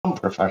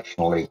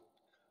unprofessionally,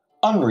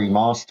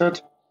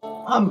 unremastered,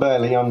 and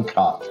barely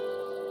uncut.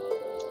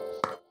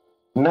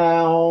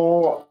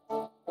 Now,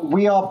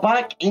 we are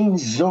back in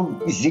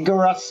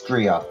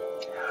ZIGGURAT,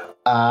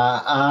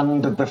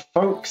 and the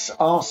folks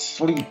are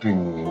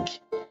sleeping.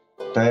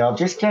 They are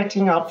just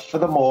getting up for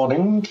the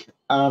morning,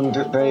 and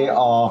they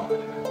are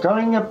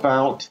going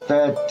about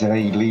their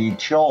daily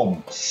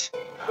jobs.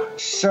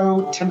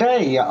 So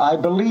today, I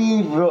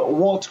believe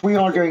what we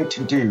are going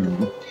to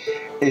do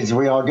is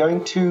we are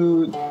going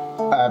to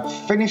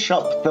finish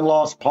up the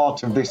last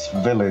part of this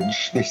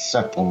village, this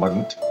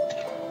settlement,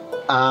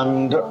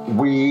 and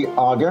we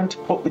are going to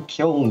put the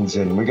kilns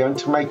in. We're going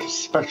to make a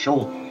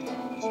special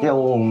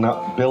kiln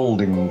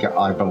building,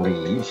 I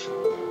believe,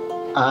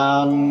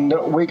 and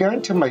we're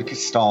going to make a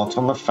start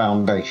on the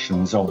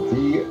foundations of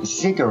the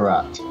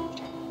ziggurat.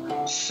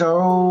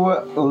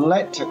 So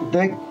let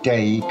the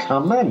day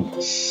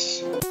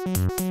commence.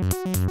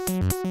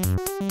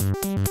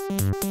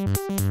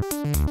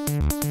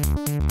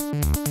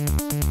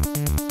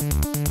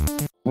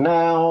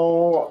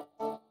 Now,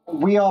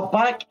 we are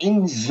back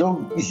in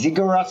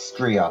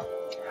ZIGGURAT,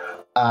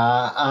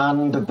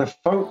 and the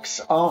folks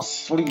are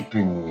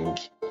sleeping.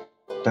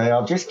 They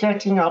are just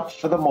getting up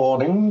for the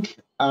morning,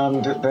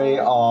 and they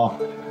are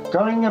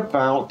going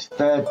about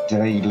their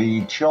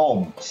daily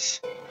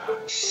jobs.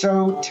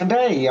 So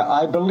today,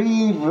 I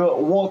believe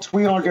what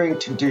we are going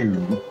to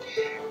do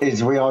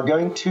is we are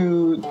going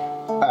to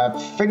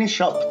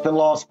finish up the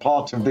last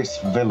part of this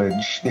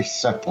village, this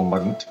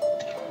settlement,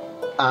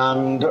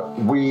 and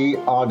we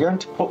are going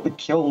to put the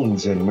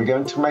kilns in. We're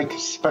going to make a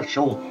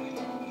special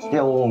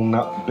kiln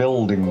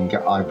building,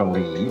 I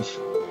believe,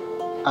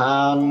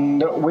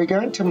 and we're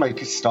going to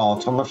make a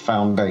start on the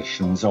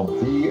foundations of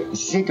the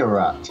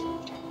ziggurat.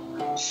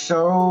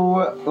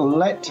 So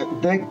let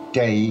the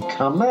day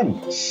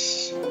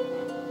commence.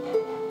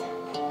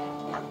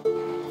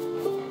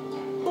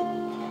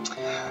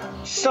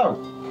 So,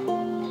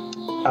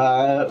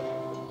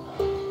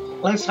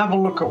 let's have a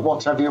look at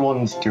what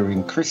everyone's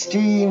doing.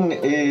 Christine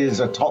is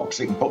a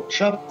toxic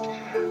butcher,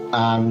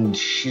 and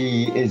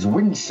she is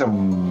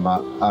winsome.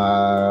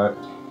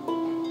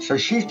 So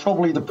she's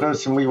probably the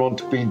person we want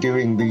to be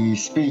doing the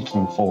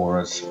speaking for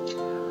us.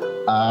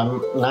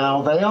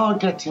 Now, they are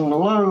getting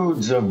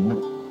loads of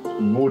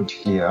wood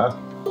here,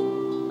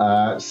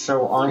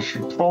 so I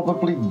should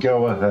probably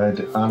go ahead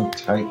and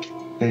take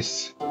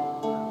this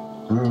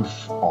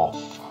roof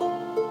off,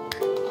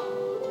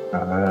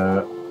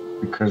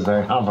 because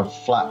they have a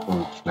flat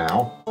roof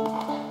now,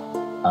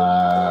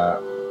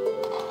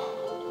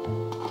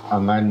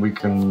 and then we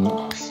can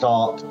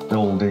start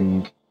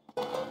building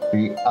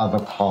the other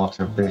part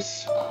of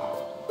this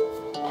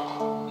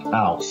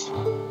house,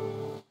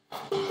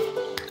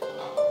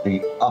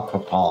 the upper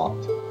part.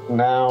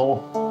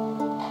 Now,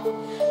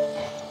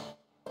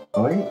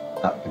 wait,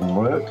 that didn't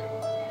work.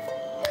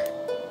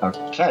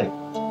 Okay,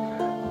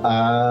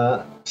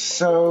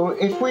 so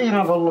if we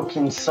have a look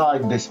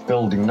inside this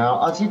building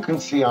now, as you can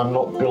see, I'm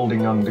not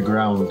building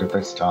underground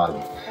this time.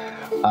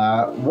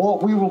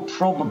 What we will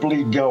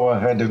probably go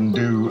ahead and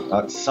do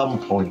at some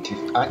point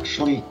is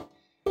actually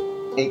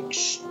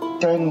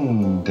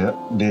extend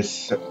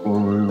this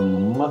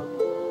room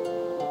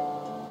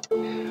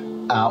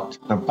out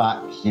the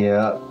back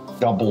here,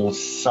 double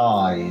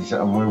size,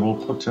 and we will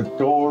put a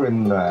door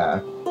in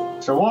there.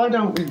 So why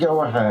don't we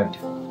go ahead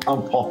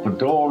and pop a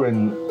door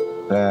in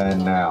there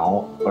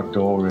now, a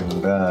door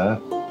in there.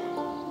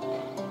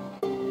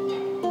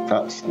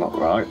 That's not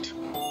right.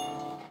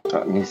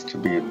 That needs to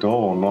be a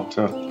door, not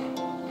a...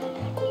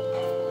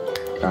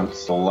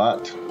 Cancel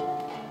that.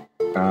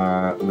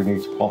 We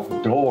need to pop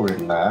a door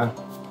in there.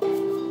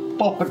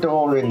 Pop a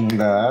door in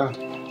there.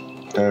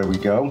 There we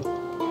go.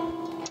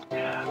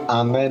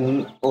 And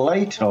then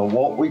later,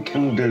 what we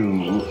can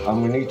do,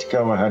 and we need to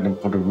go ahead and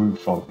put a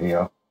roof on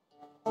here.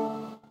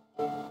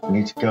 We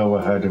need to go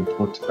ahead and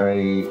put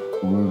a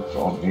roof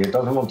on here. It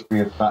doesn't want to be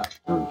a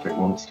thatched roof, it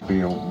wants to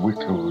be a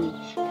wicker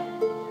roof.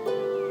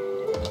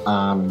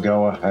 And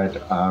go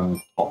ahead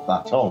and pop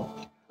that on.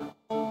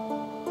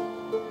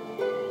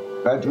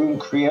 Bedroom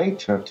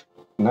created.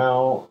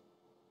 Now,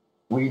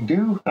 we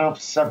do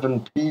have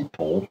 7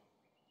 people,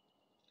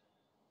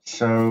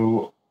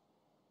 so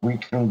we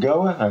can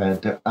go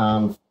ahead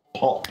and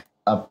pop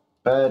a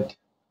bed.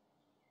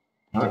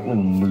 I'm going to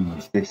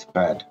move this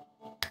bed,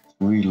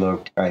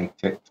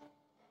 relocate it.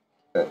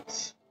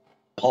 Let's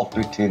pop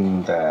it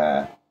in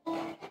there.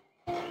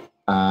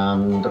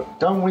 And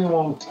don't we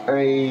want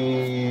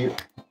a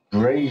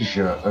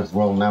brazier as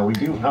well? Now, we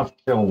do have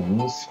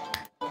kilns,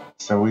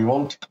 so we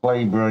want a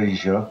clay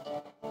brazier,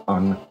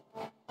 and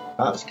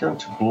that's going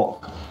to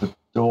block the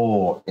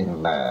door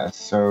in there.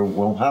 So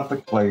we'll have the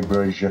clay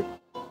brazier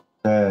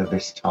there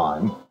this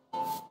time.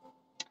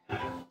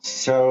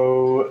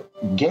 So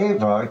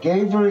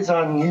Gava is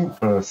our new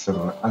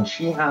person, and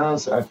she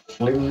has a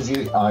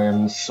flimsy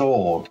iron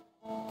sword.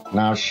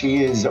 Now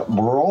she is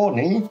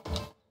brawny,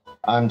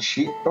 and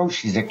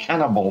she's a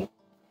cannibal.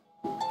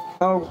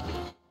 Oh,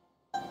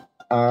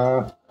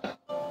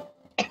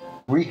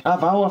 we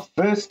have our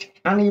first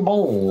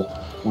cannibal,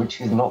 which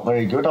is not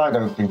very good. I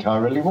don't think I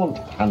really want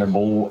a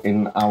cannibal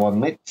in our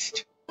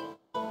midst.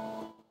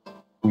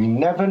 We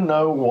never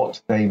know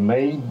what they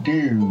may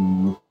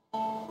do.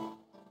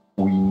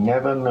 We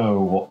never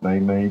know what they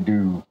may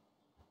do.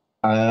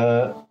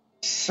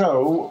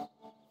 So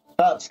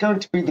that's going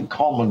to be the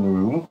common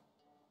room.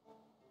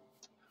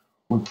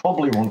 We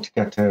probably want to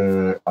get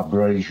a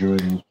brazier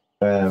in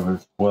there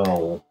as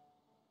well.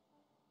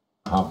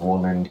 Have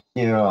one in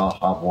here, I'll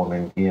have one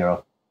in here.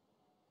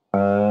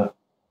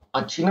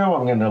 Actually, no,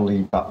 I'm going to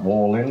leave that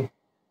wall in.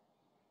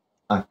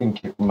 I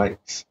think it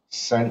makes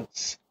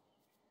sense.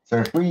 So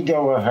if we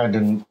go ahead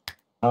and,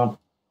 how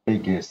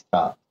big is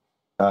that?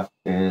 That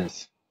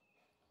is,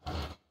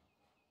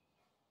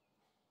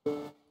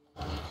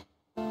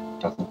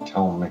 doesn't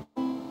tell me.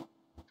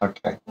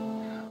 Okay,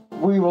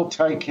 we will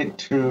take it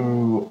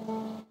to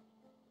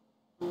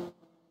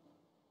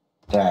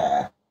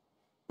there.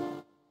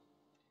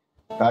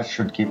 That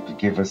should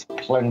give us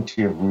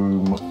plenty of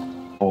room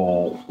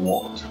for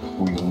what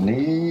we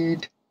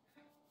need.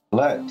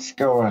 Let's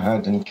go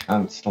ahead and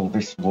cancel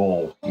this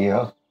wall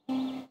here.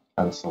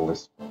 Cancel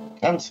this.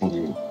 Cancel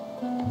you.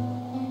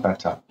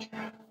 Better.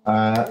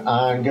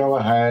 And go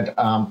ahead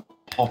and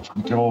pop a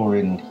door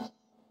in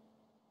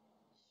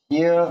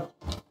here.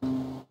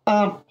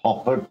 And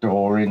pop a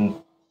door in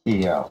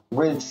here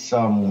with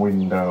some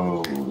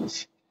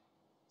windows.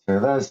 So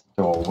there's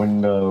the door.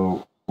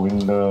 Window,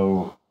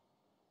 window,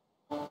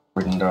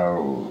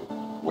 window,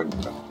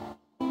 window.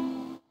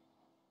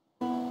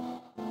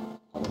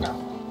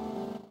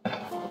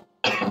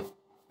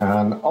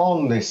 And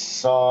on this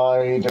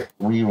side,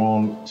 we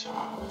want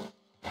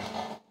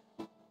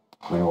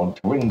a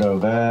window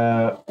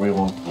there, we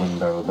want a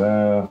window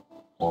there,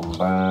 one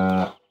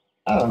there,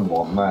 and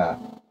one there.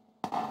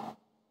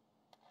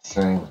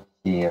 Same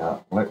here.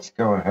 Let's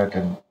go ahead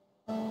and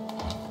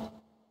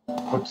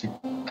put a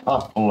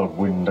couple of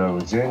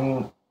windows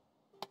in.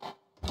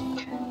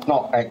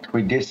 Not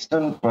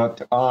equidistant,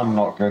 but I'm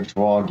not going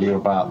to argue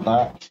about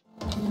that.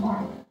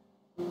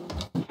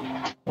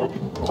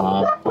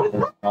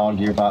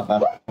 Argue about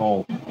that at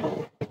all.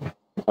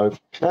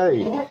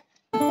 Okay,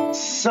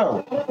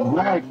 so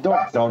my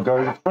dogs are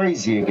going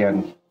crazy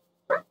again.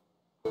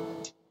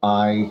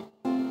 I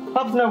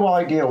have no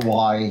idea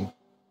why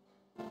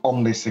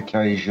on this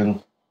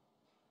occasion.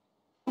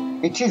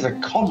 It is a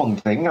common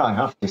thing, I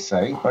have to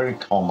say, very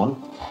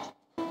common.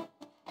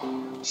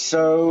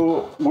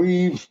 So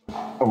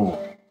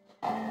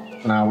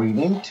now we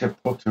need to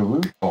put a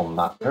roof on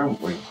that, don't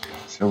we?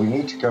 So we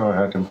need to go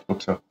ahead and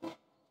put a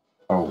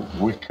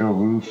wicker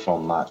roof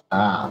on that.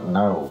 Ah,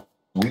 no,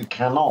 we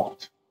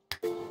cannot.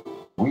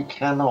 We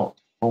cannot,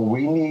 for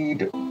we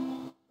need...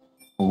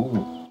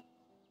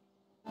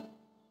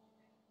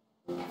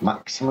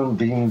 Maximum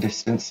beam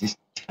distance is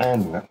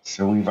 10,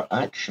 so we've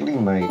actually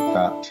made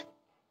that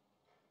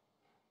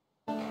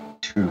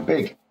too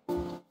big.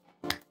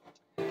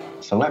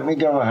 So let me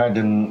go ahead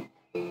and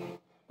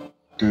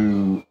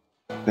do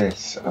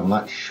this, and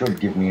that should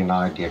give me an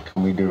idea.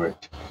 Can we do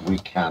it? We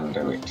can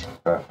do it.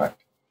 Perfect.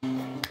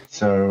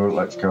 So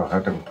let's go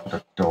ahead and put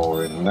a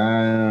door in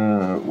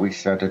there. We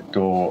set a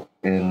door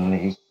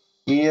in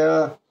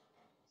here.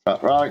 Is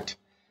that right?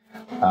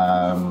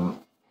 And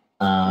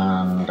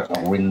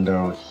a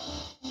window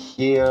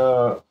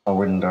here, a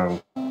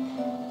window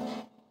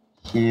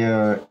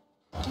here,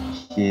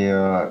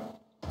 here,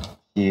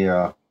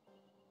 here,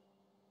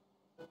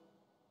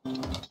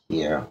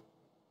 here,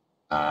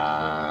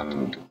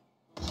 and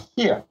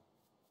here.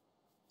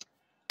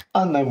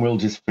 And then we'll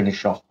just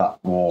finish off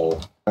that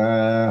wall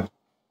there.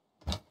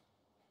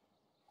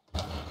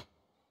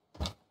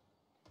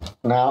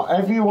 Now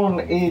everyone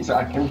is,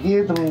 I can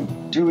hear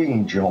them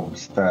doing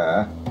jobs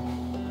there.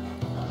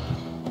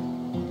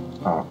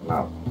 Oh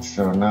no,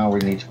 so now we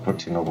need to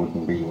put in a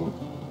wooden beam.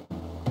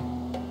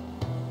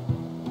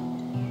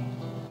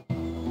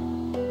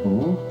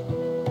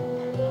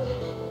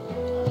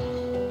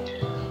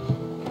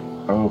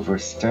 Over a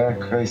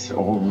staircase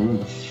or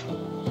roof.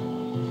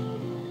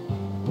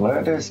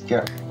 Let us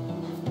get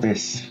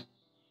this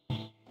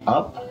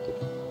up.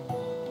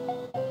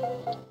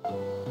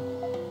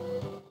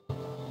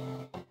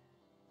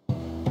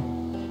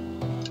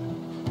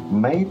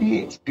 Maybe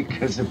it's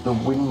because of the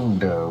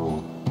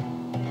window.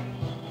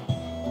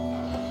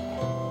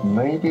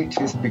 Maybe it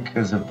is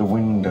because of the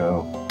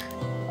window.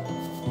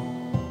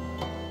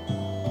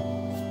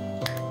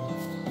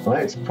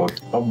 Let's put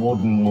a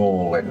wooden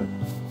wall in.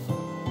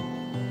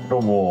 Put a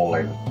wall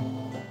in.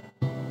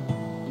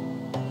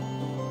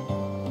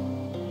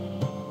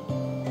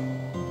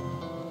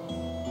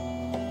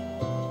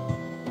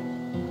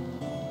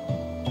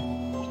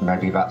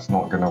 Maybe that's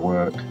not going to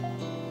work.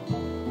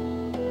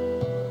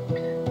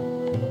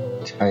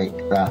 Take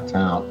that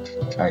out.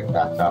 Take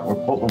that out.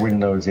 We'll put the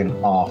windows in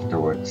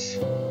afterwards.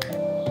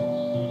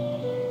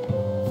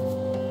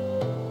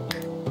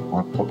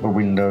 I'll put the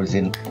windows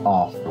in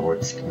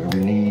afterwards because we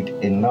need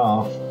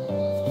enough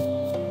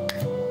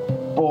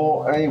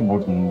for a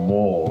wooden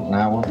wall.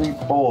 Now we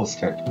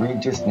paused it. We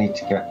just need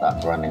to get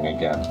that running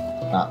again.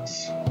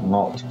 that's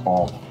not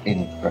of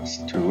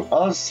interest to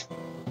us.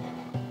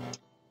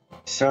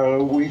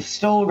 So we've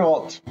still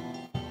got,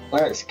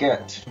 let's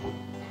get,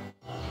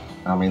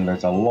 I mean,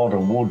 there's a lot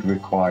of wood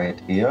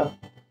required here.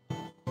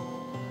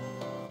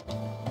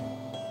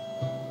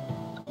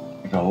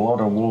 There's a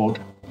lot of wood.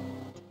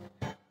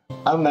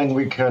 And then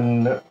we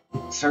can,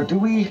 so do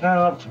we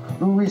have,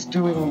 who is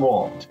doing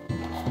what?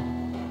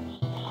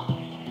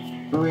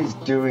 Who is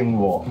doing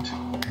what?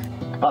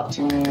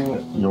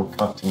 Cutting, you're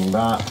cutting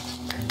that.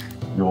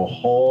 You're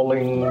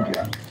hauling.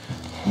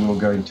 You're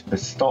going to the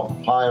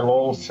stockpile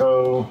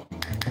also.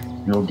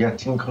 You're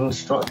getting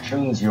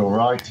constructions, you're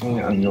writing,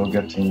 and you're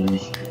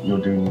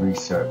doing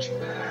research.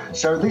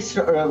 So this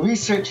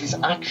research is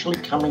actually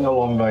coming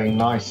along very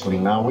nicely.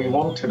 Now, we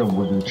wanted a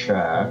wooden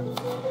chair,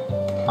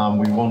 and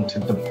we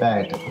wanted the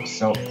bed.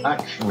 So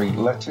actually,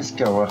 let us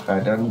go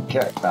ahead and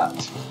get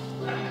that.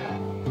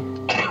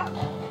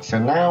 So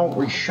now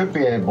we should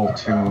be able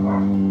to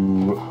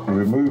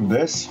remove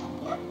this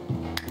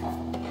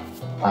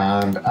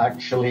and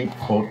actually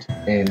put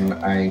in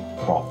a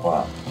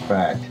proper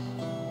bed.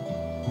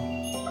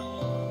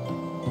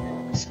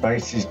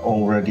 Space is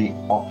already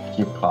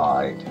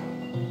occupied.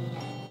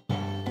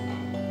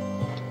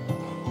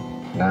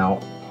 Now,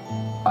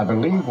 I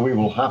believe we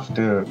will have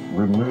to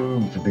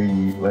remove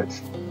the,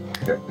 let's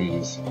get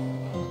these.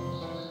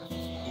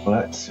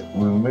 Let's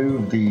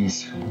remove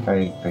these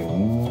hay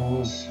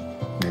things.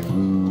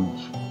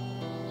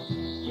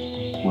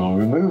 We'll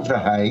remove the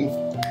hay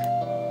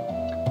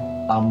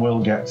and we'll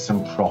get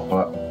some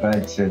proper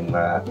beds in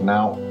there.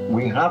 Now,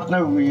 we have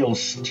no real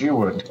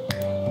steward.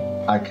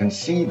 I can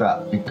see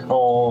that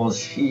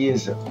because he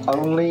is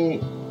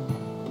only,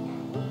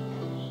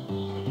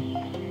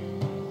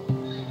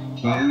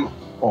 he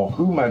or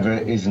whomever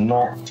is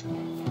not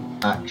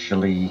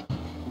actually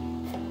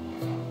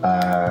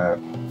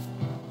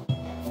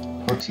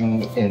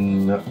putting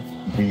in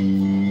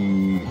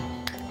the,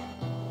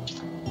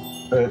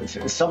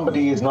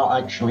 somebody is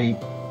not actually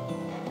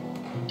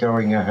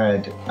going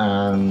ahead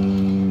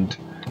and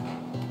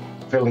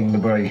filling the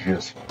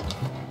braziers.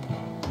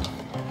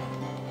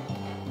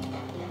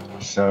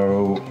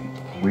 So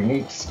we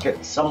need to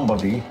get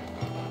somebody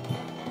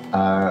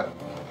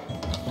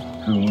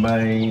who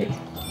may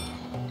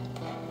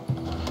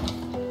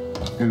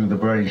do the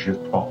braziers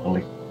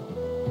properly.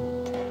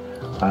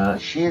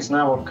 She is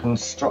now a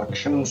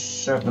construction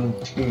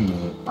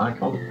 17. I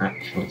can't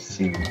actually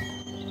see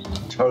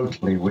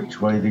totally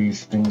which way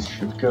these things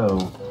should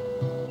go,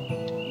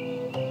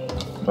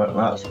 but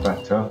that's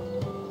better.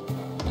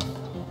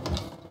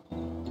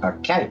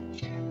 Okay,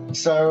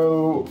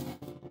 so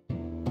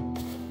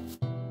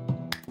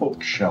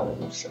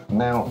bookshelves.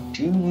 Now,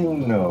 do you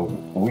know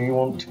we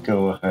want to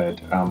go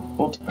ahead and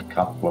put a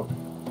couple of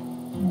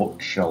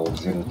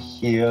bookshelves in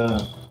here,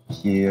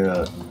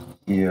 here,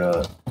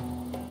 here,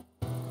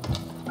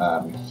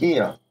 and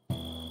here.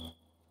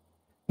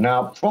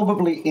 Now,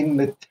 probably in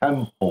the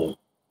temple.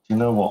 Do you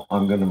know what?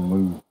 I'm going to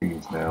move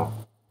these now.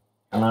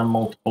 Can I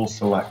multiple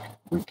select?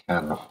 We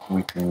can.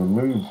 We can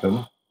remove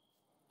them.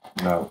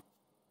 No.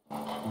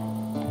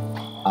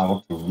 I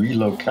want to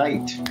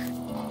relocate.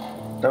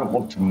 Don't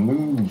want to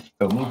move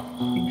them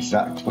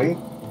exactly.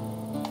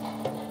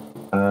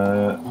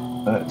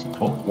 Let's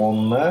put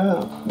one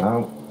there.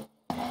 No.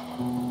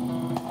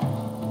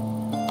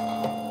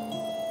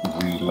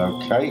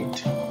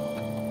 Relocate.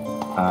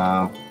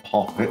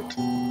 Pop it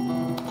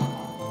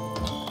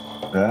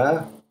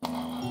there.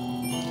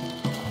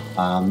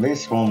 And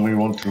this one we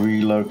want to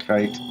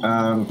relocate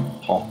and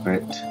pop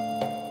it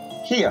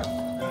here,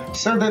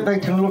 so that they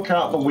can look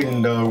out the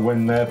window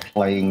when they're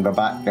playing the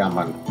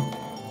backgammon.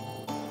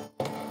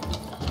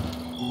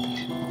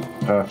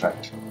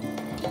 Perfect.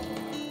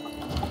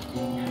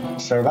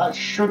 So that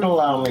should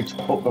allow me to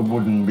put the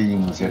wooden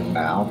beams in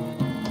now.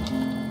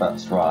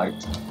 That's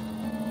right.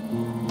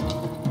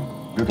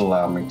 Should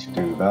allow me to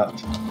do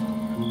that.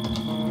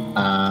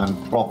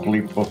 And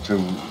properly put a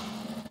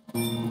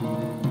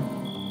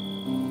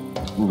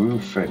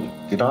roof in.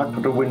 Did I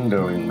put a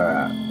window in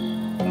there?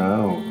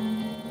 No.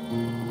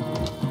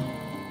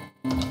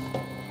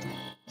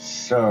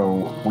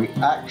 So we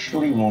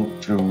actually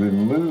want to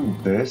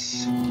remove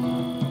this,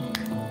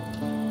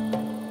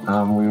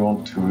 and we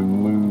want to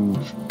remove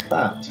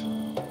that,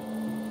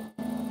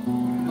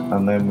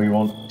 and then we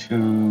want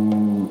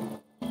to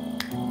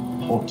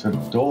put a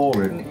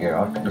door in here.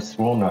 I could have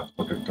sworn I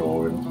put a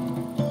door in.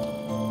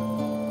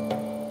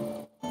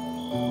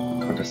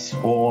 Could have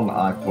sworn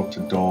I put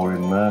a door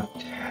in there.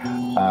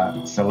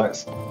 So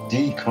let's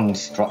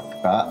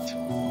deconstruct that.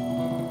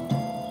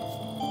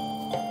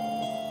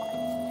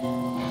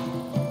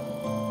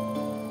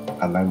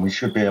 And then we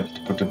should be able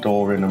to put a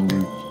door in and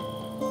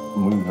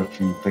move a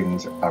few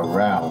things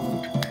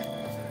around.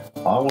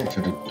 I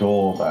wanted a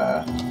door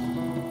there.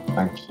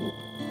 Thank you.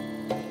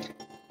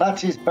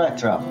 That is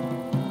better.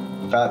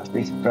 That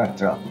is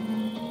better.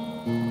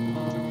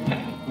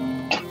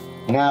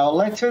 Now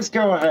let us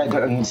go ahead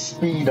and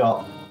speed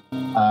up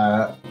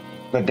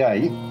the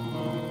day.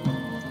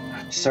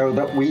 so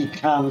that we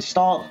can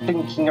start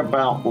thinking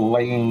about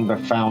laying the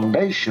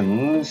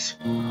foundations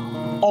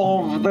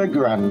of the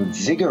Grand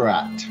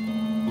Ziggurat.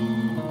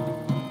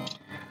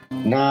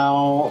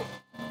 Now,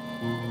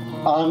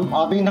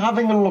 I've been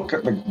having a look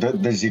at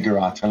the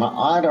Ziggurat, and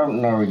I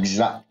don't know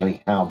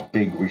exactly how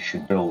big we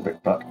should build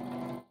it, but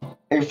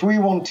if we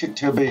want it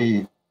to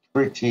be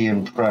pretty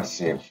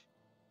impressive,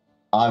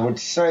 I would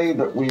say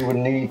that we would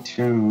need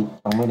to,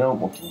 and we don't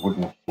want a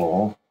wooden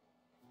floor.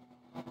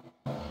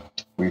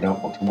 We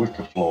don't want a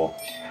wicker floor.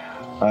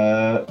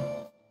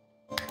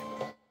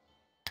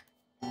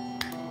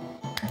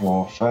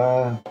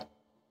 Warfare.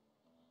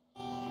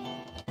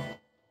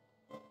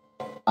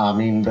 I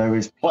mean, there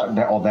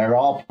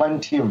are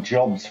plenty of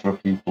jobs for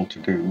people to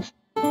do.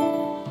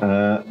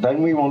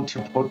 Then we want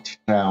to put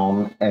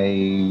down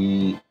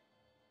a...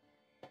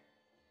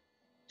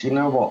 Do you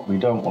know what? We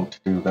don't want to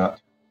do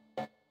that.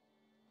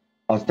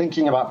 I was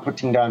thinking about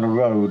putting down a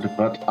road,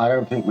 but I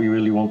don't think we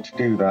really want to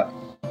do that.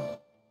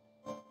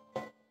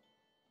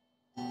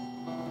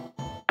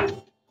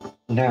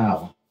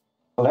 Now,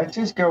 let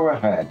us go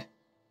ahead.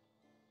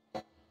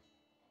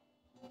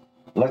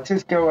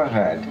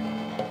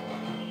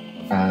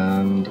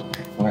 And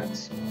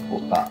let's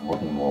put that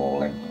wooden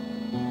wall in.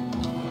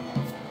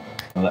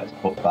 And let's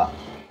put that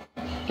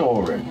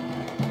door in.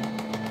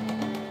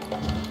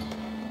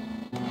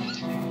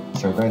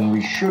 So then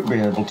we should be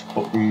able to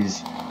put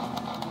these...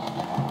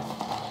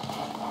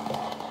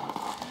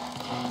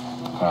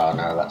 Oh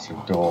no, that's a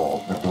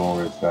door. The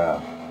door is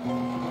there.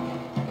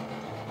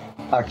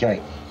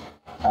 Okay.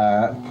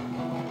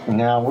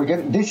 Now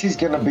this is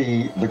going to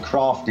be the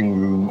crafting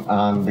room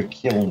and the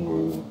kiln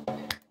room.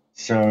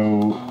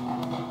 So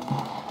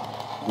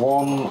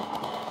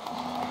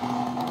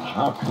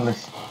how can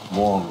this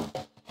 1,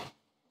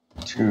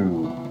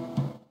 2,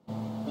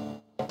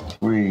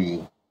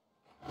 3,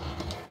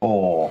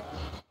 4.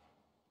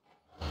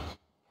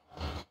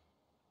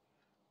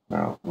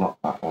 No, not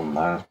that one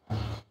there.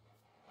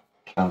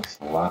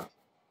 Cancel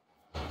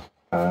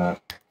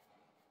that.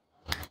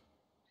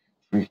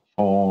 3,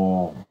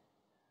 4,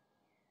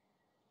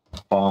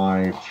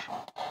 5,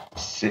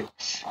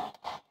 6.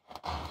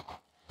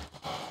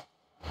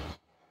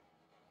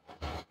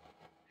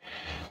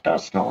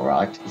 That's not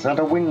right. Is that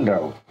a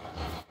window?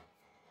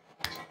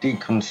 Let's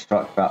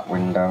deconstruct that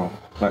window.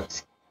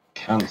 Let's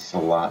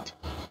cancel that.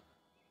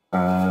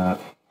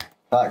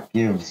 That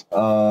gives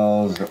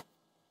us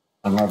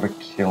another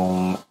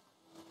kiln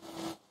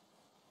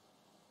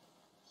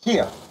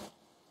here.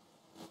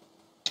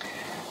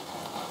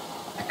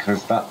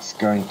 Because that's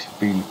going to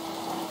be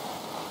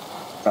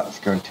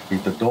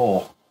the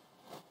door.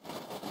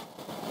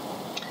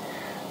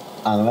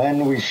 And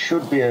then we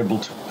should be able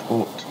to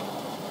put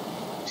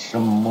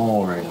some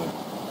more in.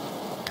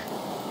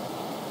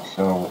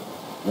 So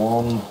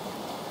 1.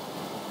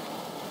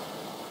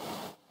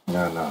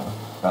 No,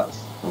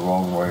 that's the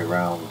wrong way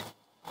round.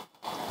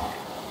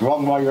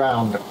 Wrong way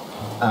round.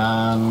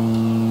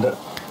 And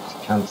let's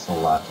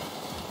cancel that.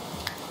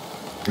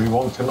 We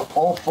want an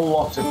awful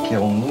lot of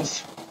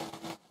kilns.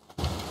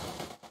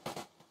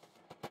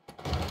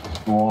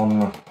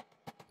 1,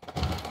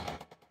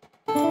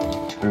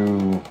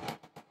 2,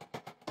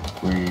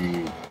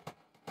 3.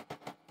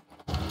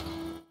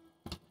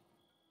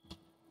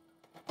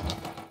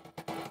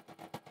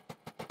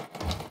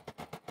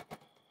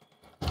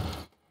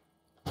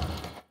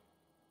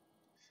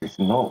 It's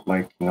not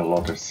making a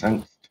lot of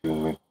sense to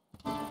me.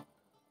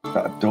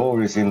 That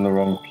door is in the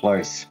wrong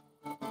place.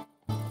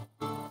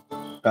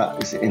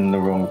 That is in the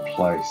wrong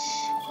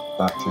place.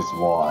 That is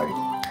why.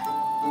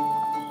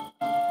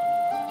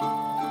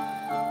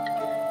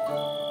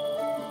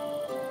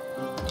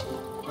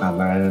 And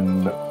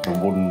then the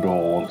wooden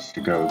door wants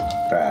to go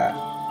there.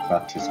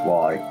 That is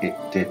why it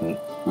didn't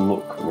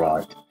look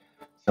right.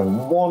 So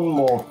 1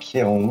 more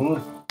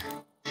kiln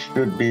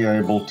should be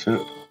able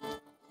to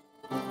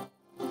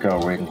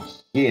go in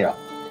here.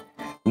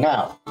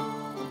 Now,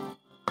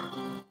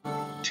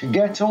 to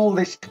get all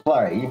this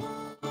clay,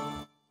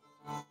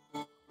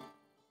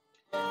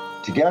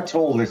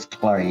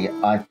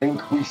 I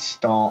think we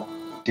start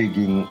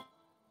digging.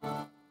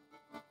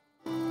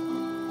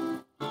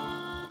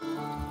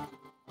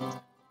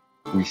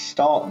 We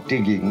start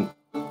digging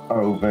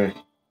over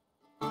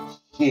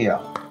here.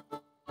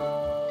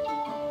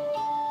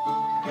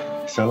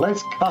 So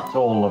let's cut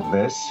all of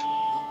this.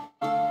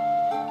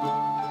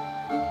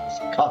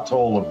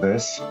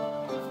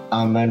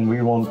 And then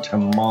we want to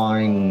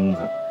mine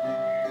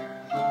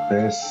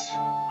this.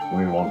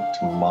 We want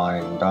to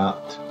mine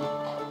that.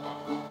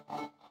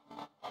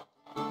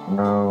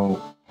 No.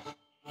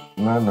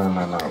 We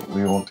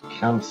want to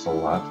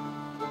cancel that.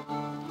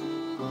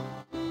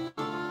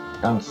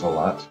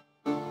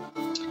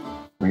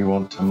 We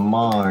want to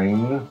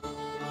mine.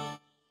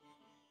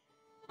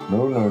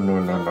 No.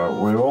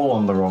 We're all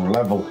on the wrong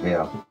level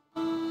here.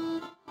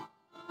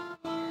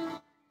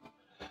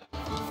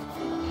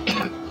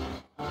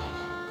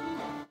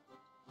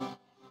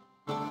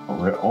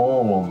 We're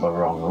all on the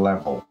wrong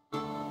level.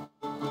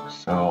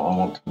 So I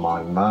want to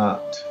mine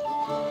that.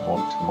 I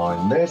want to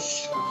mine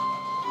this.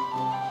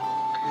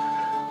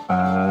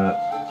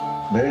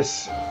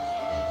 This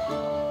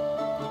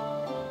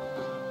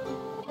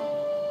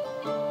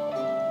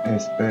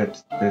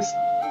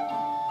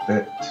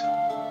bit.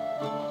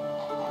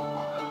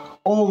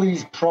 All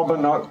these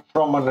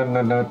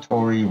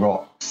promontory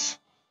rocks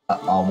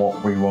are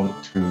what we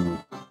want to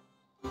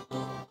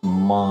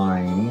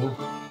mine.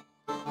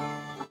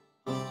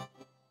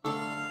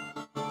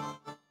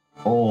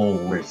 All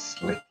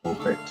this little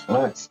bit.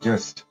 Let's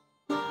just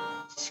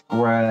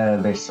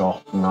square this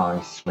off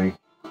nicely.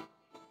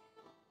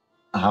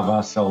 Have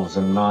ourselves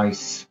a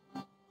nice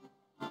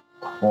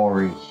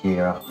quarry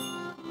here.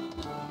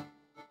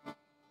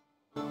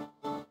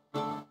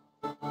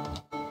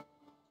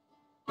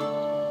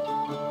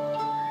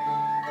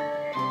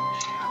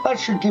 That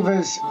should give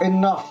us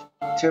enough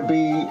to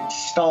be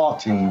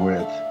starting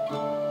with.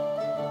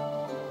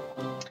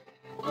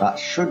 That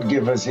should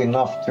give us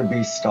enough to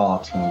be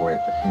starting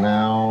with.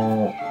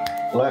 Now,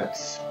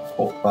 let's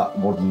put that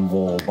wooden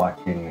wall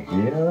back in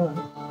here.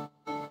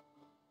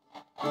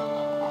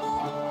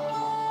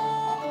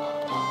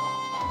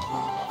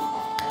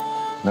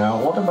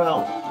 Now, what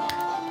about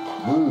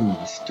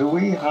roofs? Do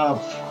we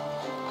have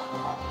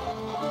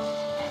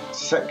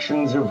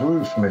sections of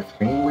roof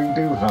missing? We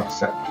do have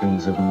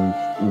sections of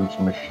roof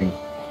missing.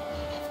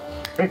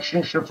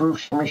 Sections of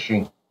roof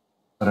missing.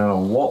 I don't know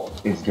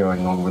what is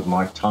going on with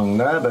my tongue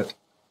there, but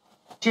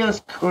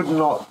just could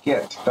not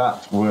get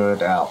that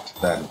word out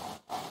then.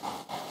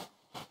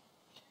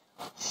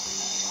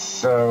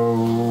 So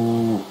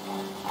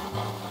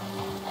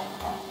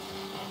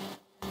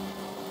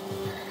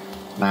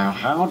now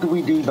how do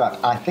we do that?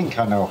 I think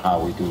I know how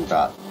we do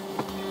that.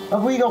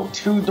 Have we got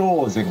 2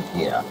 doors in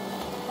here?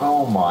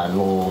 Oh my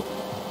lord.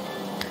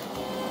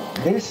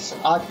 This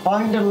I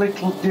find a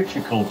little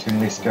difficult in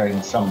this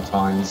game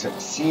sometimes,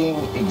 seeing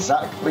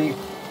exactly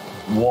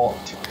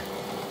what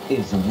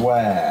is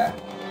where.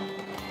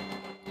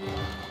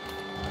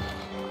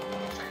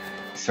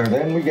 So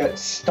then we get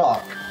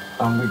stuck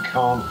and we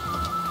can't,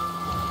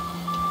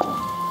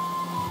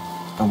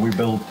 and we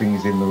build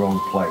things in the wrong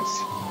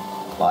place,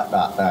 like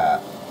that there.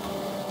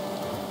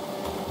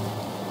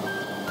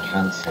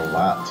 Cancel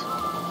that.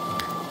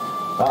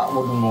 That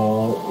wooden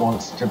wall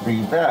wants to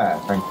be there,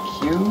 thank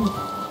you.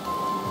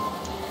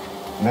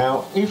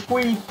 Now, if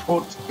we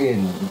put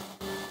in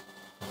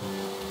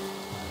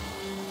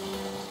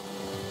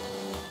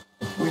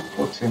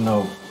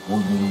a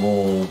wooden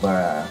wall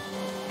there,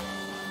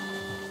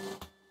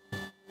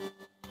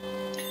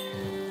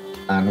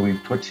 and we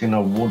put in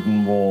a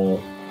wooden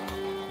wall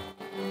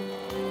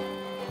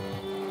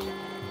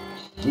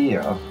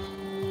here,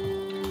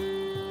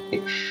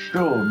 it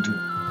should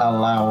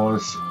allow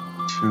us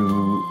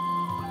to,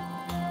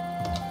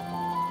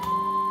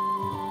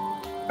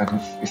 and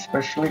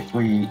especially if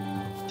we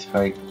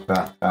take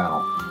that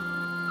out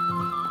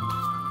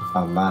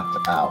and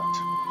that out,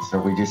 so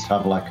we just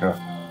have like a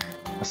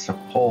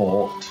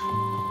support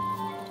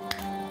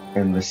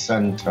in the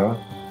center.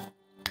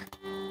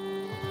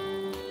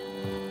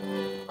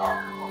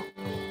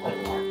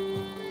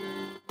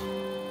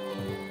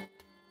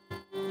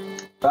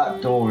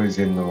 That door is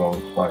in the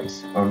wrong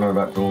place. Oh no,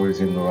 that door is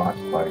in the right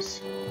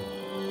place.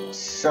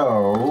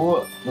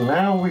 So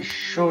now we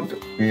should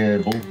be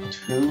able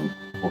to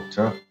put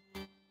a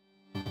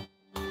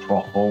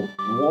proper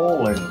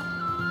wall in.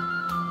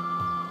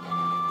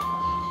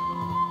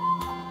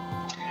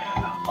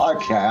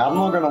 Okay, I'm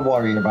not going to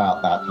worry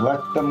about that.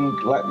 Let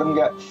them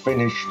get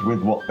finished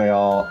with what they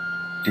are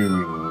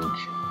doing,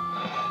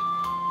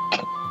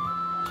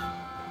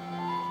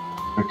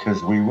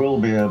 because we will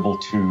be able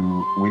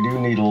to. We do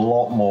need a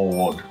lot more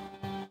wood.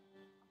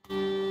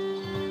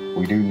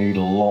 We do need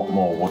a lot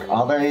more wood.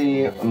 Are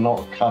they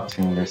not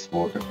cutting this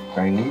wood?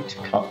 They need to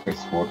cut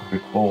this wood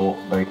before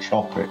they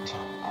chop it.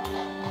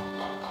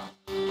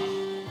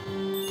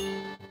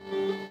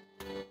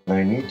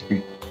 They need to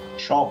be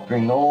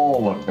chopping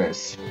all of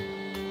this.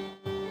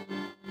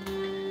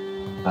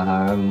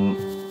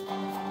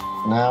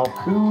 Now,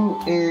 who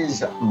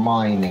is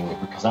mining?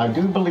 Because I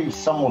do believe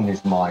someone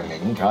is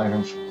mining. I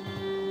have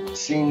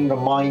seen the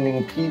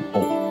mining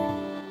people.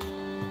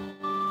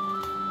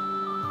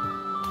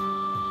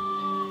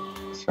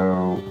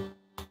 So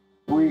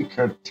we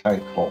could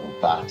take all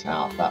that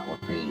out. That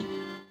would be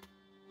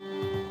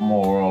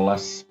more or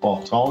less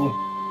spot on.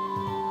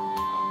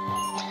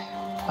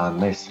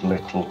 And this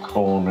little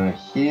corner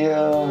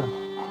here,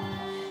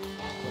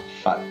 in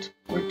fact,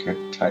 we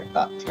could take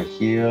that to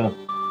here.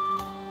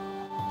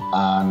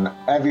 And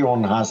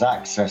everyone has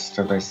access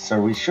to this,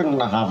 so we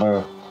shouldn't have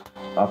a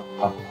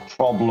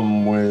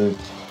problem with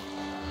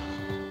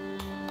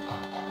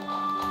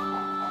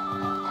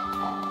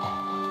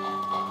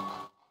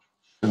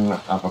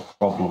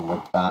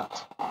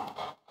that.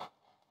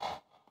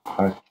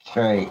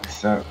 Okay,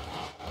 so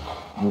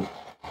we're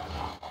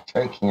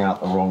taking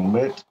out the wrong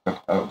bit,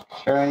 but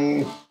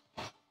okay.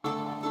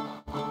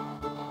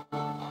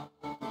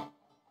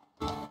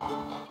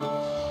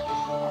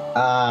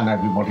 And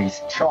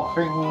everybody's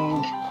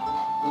chopping.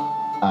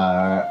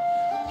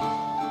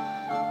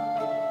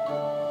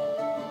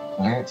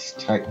 Let's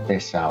take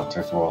this out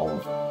as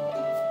well.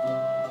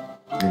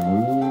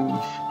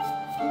 remove.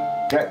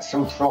 Get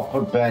some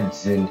proper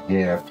beds in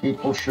here.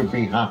 People should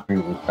be happy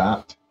with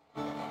that.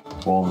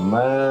 One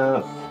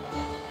there.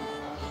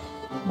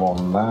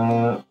 One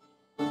there.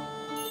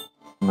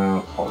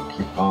 No,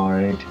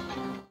 occupied.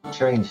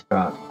 Change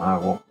that. I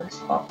want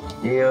this up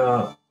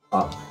here.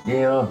 Up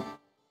here.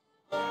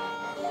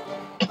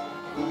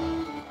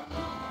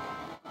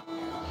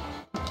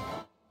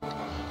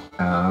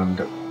 And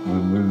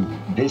remove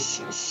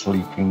this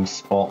sleeping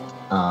spot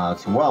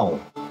as well.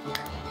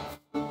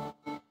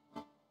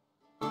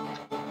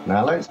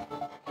 Now let's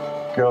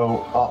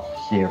go up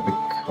here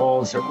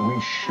because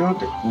we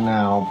should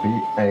now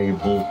be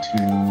able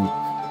to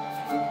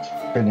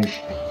finish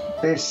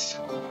this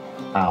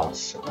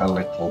house a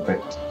little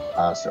bit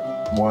as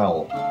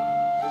well.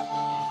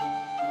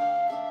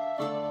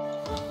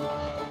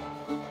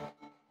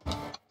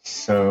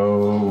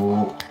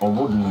 So a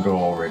wooden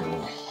door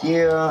in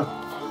here.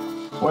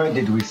 Where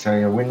did we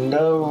say a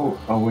window?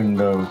 A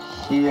window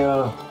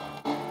here.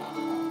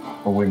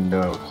 A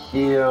window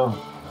here.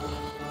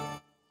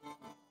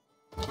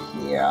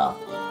 Here.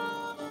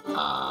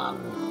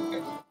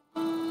 And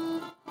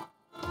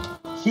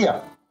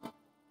here.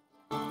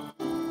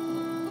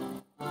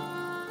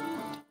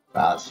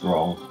 That's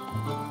wrong.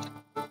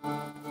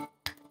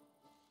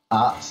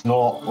 That's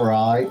not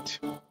right.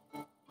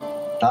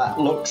 That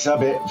looks a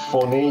bit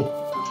funny.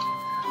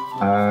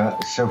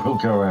 So we'll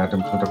go ahead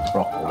and put a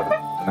proper one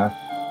in there.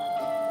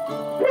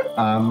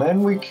 And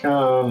then we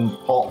can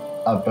pop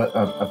a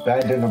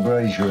bed and a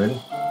brazier in.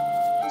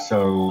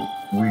 So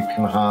we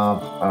can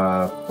have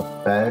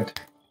a bed.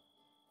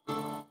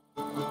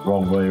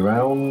 Wrong way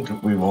around.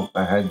 We want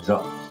the heads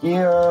up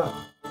here.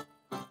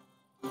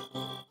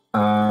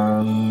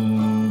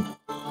 And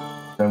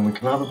then we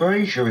can have a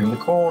brazier in the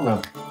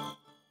corner.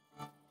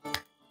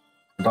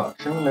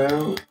 Production,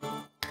 no.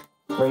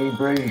 Play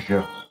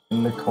brazier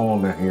in the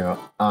corner here.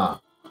 Ah,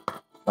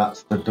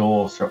 that's the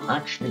door. So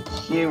actually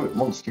here it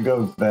wants to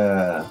go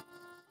there.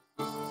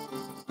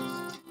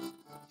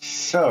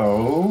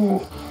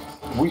 So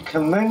we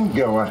can then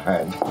go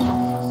ahead.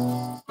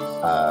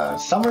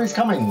 Summer is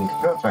coming.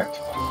 Perfect.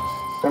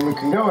 Then we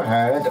can go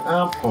ahead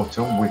and put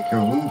a wicker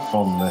roof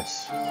on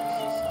this.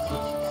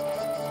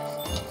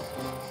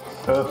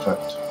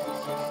 Perfect.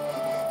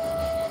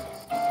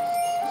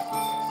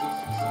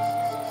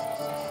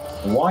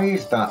 Why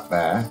is that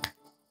there?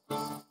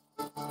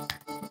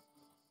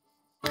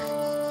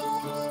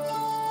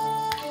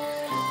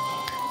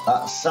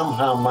 That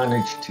somehow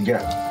managed to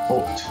get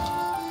put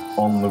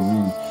on the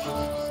roof,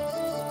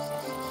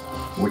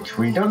 which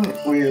we don't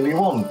really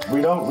want.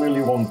 We don't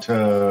really want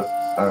a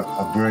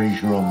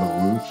brazier on the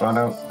roof. I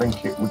don't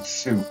think it would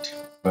suit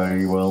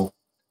very well.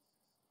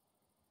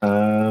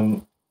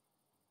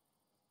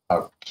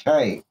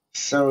 Okay,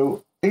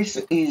 so this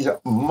is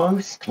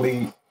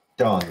mostly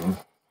done.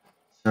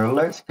 So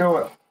let's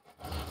go.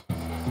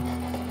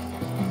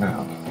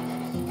 No,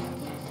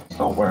 it's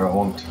not where I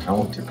want it. I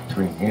want it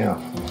between here.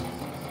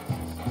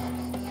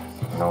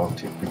 And I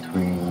want it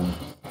between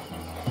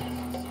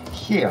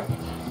here.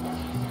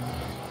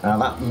 Now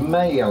that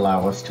may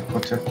allow us to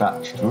put a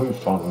thatched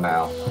roof on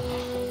now.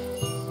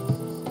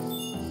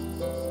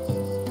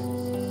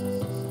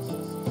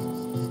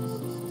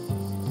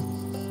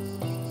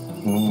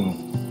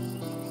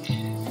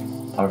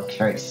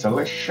 Okay, so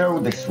let's show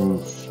this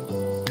roof.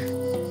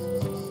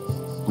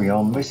 We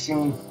are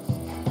missing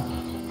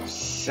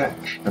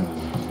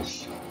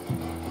sections.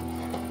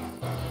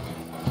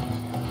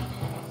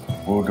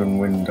 Wooden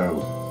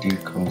window,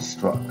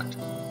 deconstruct.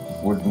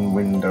 Wooden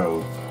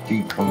window,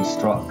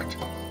 deconstruct.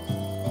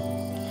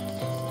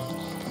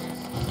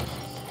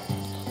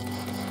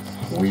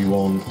 We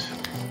want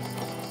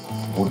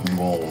wooden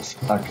walls.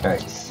 Okay,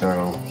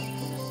 so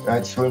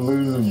let's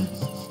remove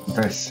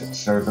this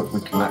so that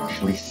we can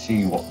actually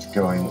see what's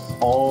going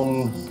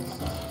on.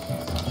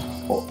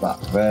 Put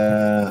that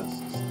there.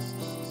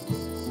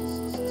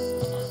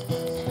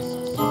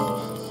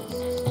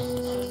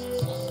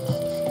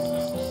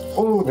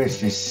 Oh,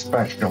 this is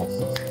special.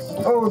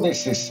 Oh,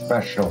 this is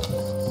special.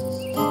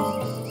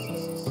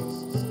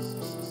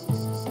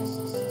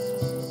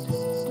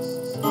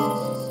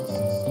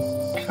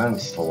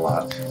 Cancel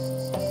that.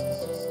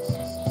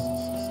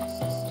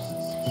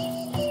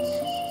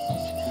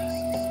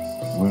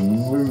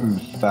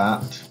 Remove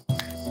that.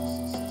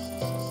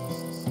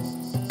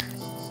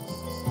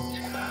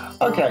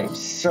 Okay,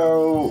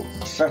 so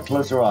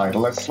settlers are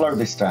idle. Let's slow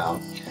this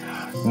down.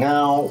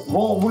 Now,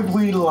 what would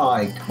we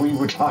like? We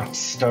would like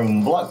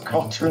stone block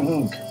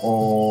cutting,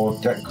 or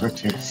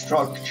decorative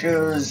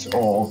structures,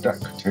 or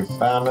decorative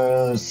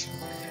banners.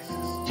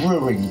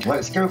 Brewing.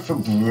 Let's go for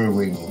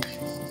brewing,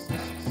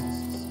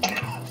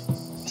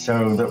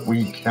 so that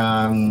we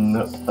can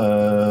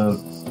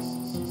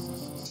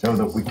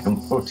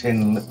put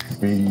in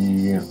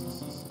the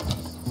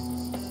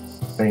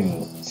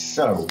thing.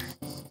 So.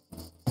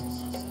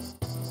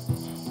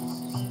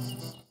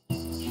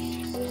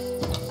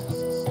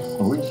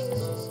 We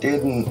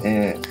didn't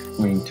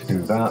mean to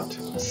do that.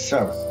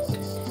 So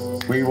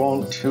we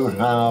want to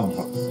have,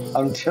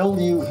 until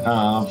you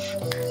have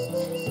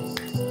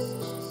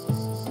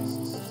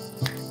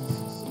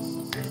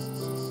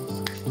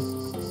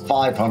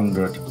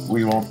 500.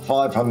 We want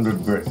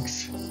 500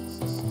 bricks.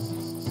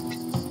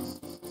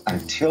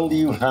 Until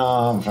you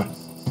have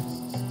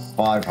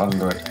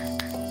 500.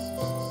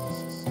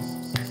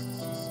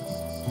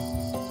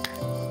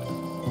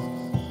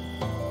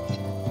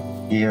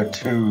 Here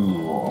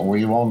too,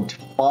 we want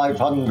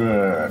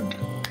 500.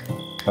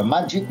 The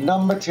magic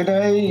number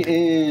today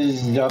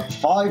is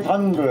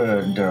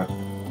 500.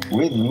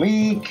 With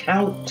me,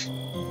 Count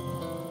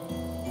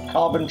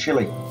Carbon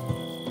Chili.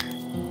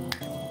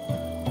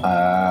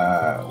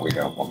 We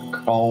don't want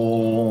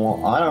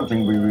coal. I don't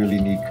think we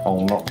really need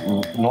coal,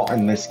 not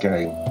in this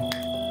game.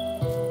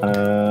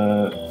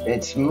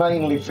 It's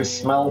mainly for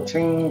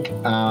smelting,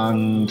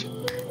 and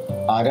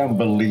I don't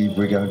believe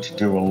we're going to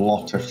do a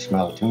lot of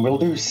smelting. We'll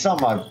do some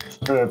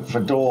for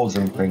doors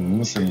and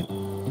things, and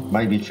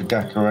maybe for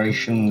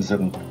decorations,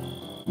 and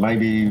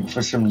maybe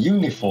for some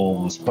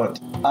uniforms, but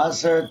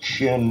as a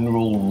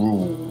general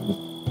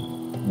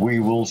rule, we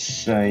will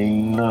say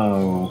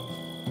no.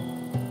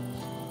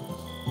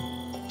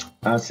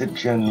 As a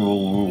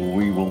general rule,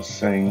 we will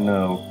say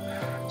no.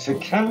 So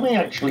can we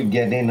actually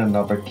get in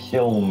another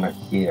kiln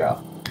here?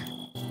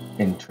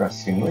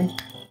 Interestingly.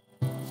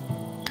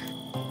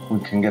 We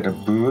can get a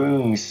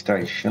brewing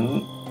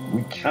station.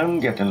 We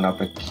can get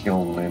another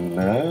kiln in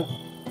there.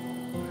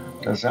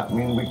 Does that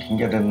mean we can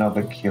get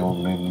another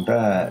kiln in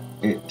there?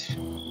 It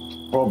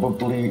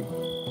probably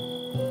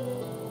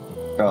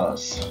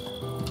does.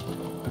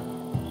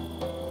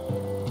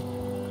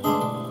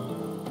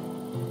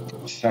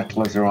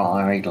 Settlers are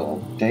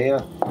idle.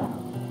 Dear?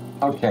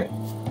 Okay.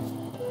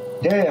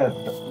 Dear,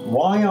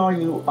 why are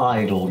you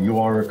idle? You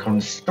are a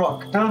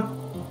constructor.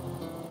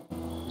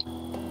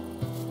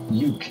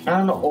 You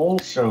can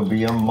also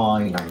be a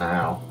miner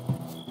now.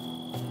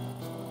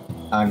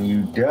 And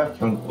you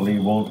definitely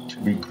want to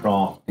be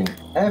crafting.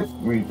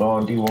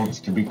 Everybody wants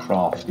to be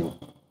crafting.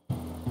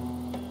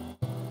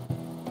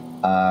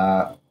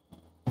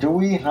 Do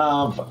we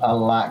have a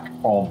lack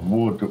of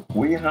wood?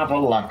 We have a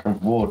lack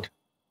of wood.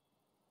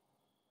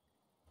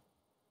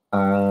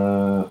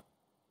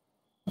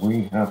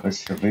 We have a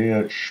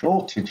severe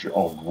shortage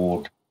of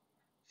wood.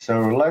 So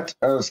let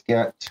us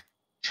get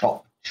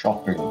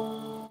chopping.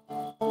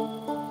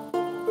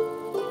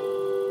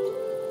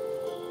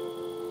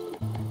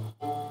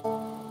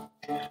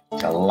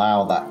 To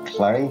allow that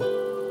clay.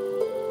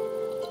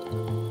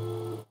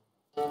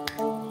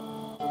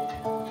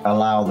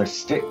 Allow the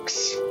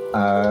sticks.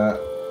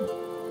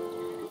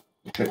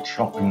 Look at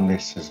chopping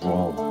this as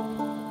well.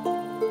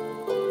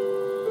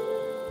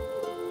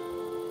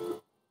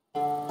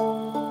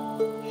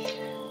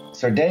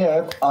 So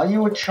Dea, are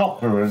you a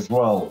chopper as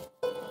well?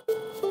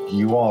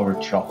 You are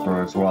a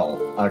chopper as well.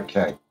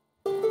 Okay.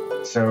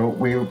 So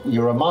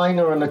you're a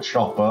miner and a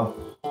chopper,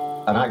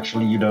 and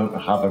actually you don't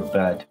have a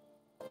bed.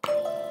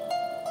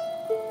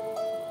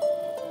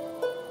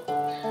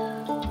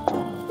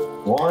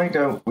 Why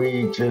don't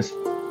we just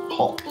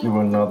pop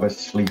you another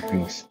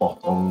sleeping spot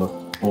on the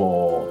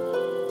floor?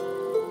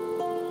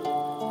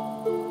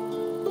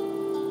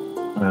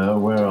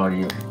 Where are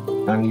you?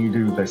 Can you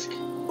do this?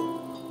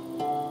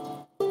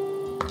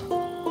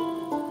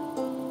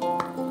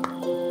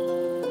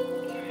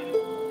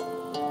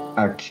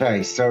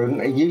 Okay, so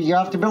you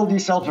have to build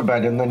yourself a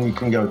bed and then you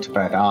can go to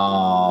bed.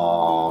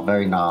 Ah,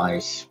 very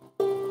nice.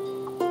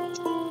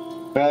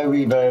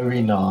 Very,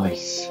 very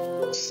nice.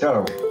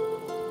 So,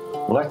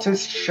 let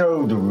us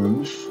show the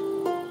roof.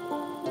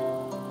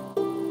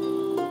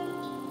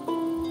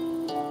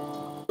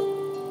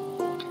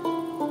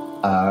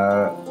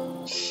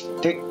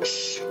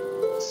 Sticks.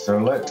 So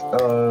let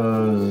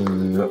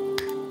us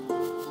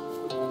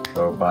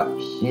go back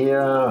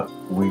here.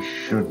 We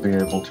should be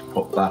able to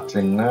put that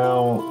in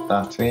now.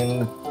 That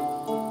in.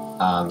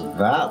 And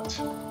that.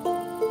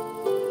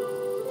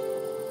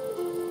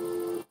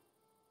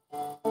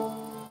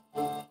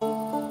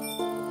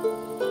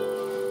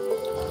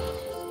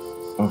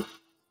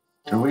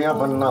 Do we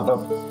have another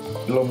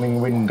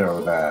blooming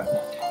window there?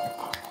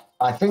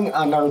 I think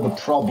I know the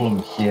problem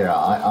here.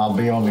 I'll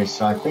be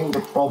honest. I think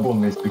the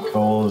problem is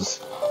because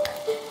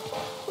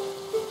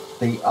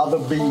the other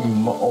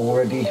beam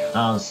already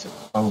has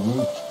a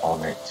roof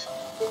on it.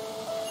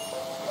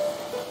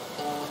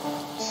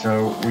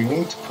 So we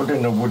need to put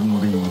in a wooden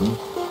beam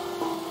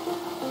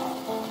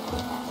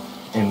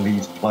in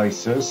these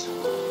places.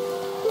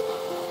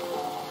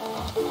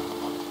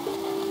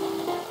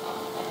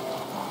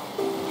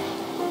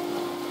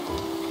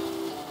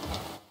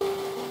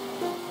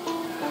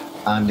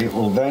 And it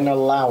will then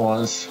allow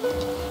us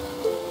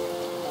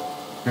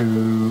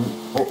to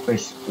put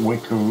this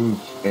wicker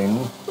roof in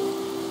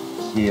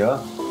here.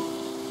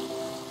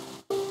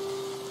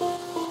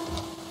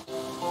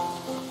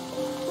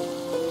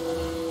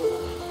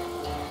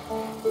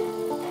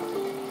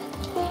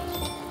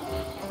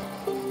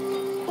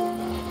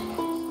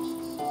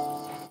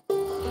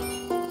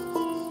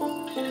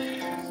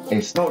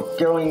 It's not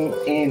going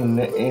in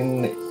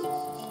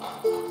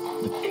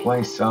the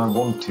place I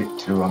want it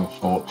to,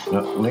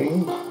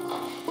 unfortunately.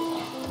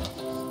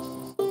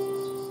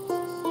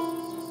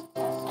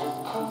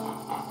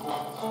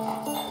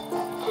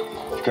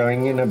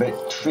 going in a bit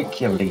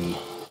trickily.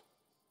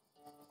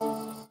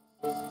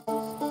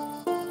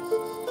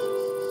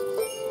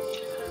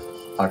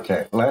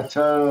 Okay, let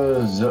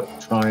us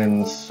try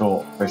and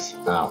sort this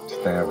out.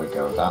 There we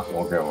go, that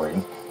will go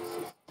in.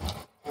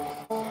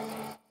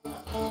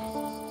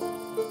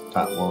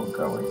 That won't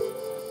go in.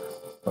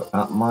 But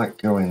that might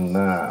go in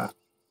there.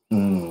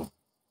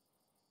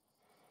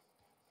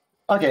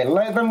 Okay,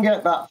 let them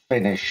get that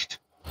finished,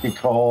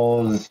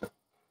 because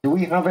do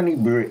we have any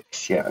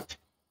bricks yet?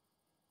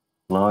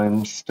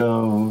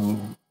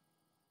 Limestone.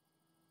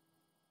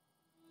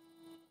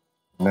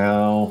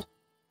 Now,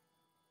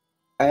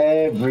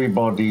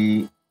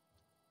 everybody's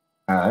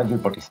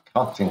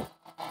cutting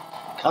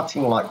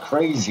like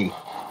crazy,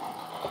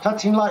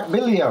 cutting like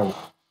Billio.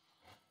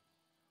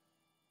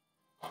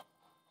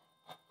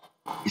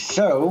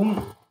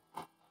 So,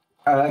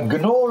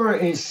 Gnora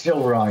is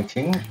still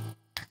writing.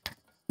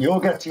 You're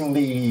getting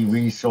the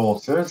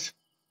resources.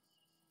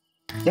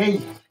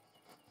 Dave,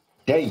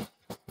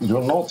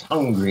 you're not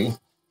hungry.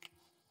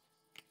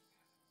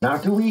 Now,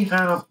 do we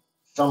have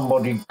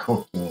somebody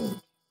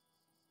cooking?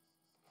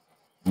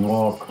 You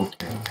are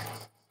cooking.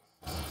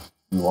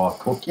 You are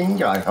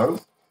cooking, I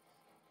hope.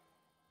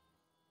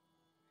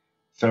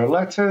 So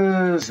let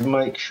us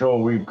make sure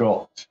we've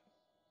got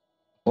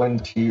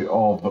plenty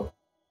of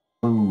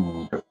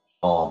food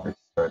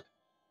harvested.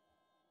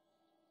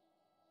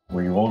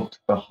 We want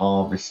the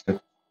harvested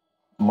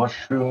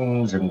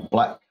mushrooms and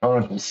black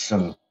currants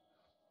and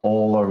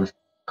all those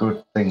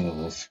good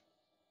things.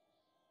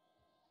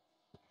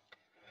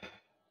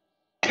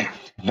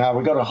 Now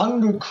we've got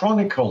 100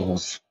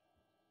 chronicles.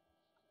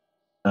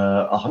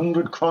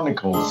 100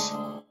 chronicles.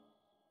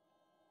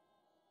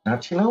 Now,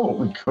 do you know what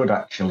we could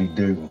actually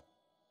do?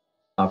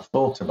 I've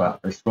thought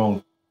about this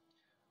wrong.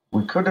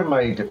 We could have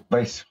made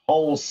this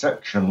whole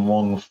section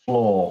one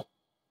floor.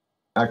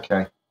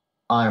 Okay,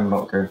 I'm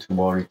not going to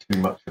worry too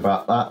much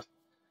about that.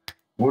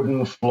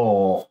 Wooden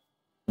floor.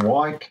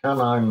 Why can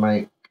I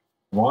not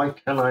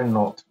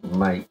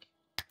make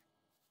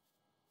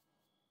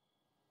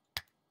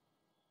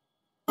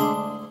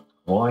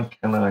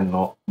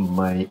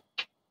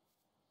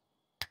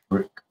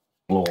brick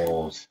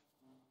floors?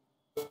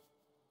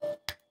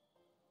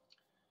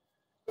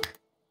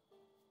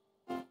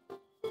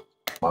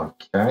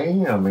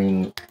 Okay, I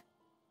mean,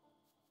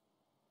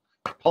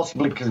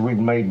 possibly because we've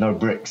made no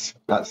bricks.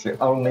 That's the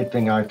only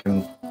thing I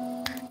can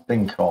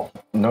think of.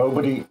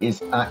 Nobody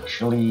is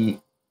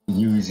actually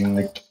using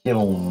the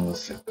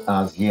kilns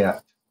as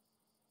yet.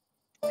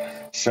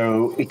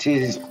 So it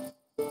is,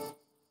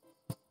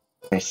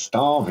 they're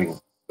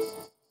starving.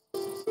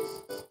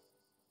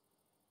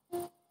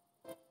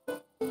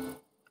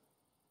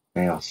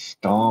 They are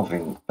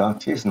starving.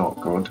 That is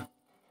not good.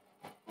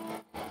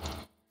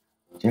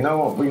 Do you know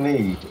what we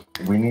need?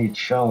 We need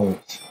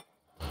shelves.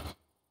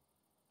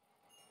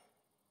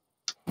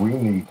 We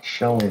need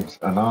shelves,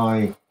 and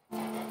I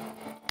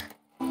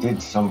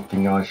did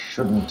something I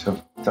shouldn't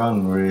have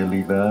done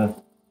really there,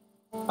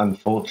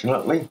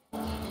 unfortunately.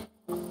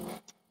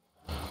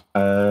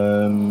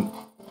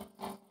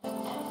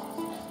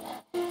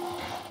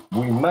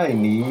 We may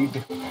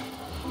need,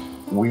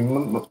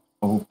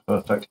 oh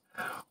perfect.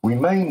 We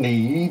may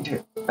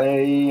need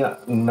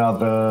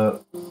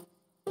another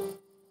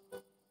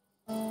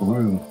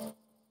room.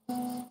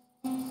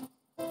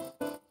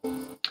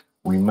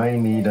 We may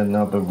need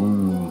another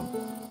room,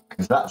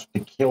 because that's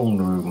the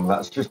kiln room.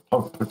 That's just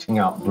putting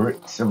out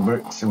bricks and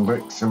bricks and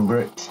bricks and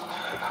bricks.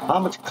 How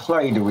much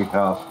clay do we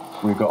have?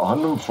 We've got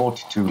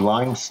 142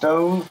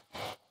 limestone.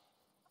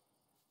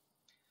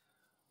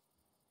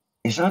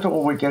 Is that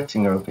all we're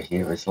getting over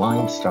here is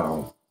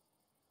limestone?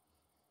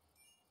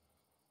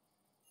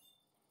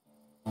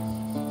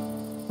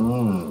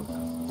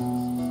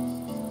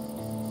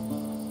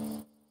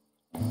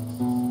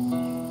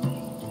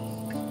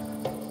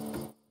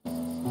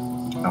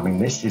 I mean,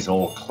 this is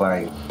all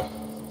clay.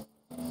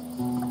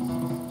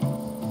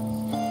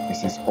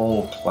 This is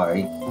all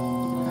clay.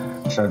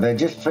 So they're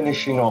just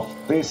finishing off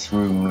this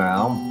room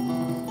now.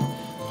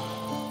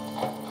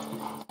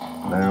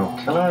 Now,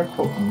 can I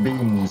put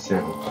beams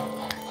in?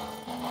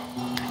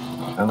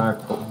 Can I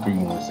put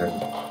beams in?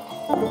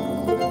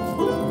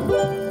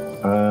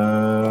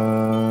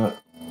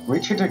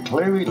 Richard had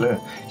clearly...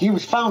 He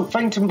was found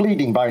faint and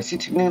bleeding by a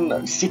citizen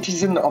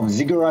of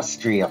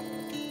ZIGGURAT.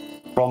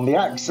 From the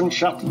axe and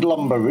shattered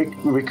lumber,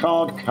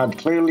 Ricard had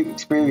clearly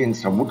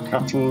experienced a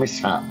woodcutting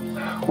mishap.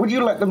 Would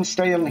you let them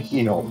stay and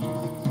heal?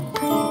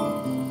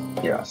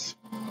 Yes.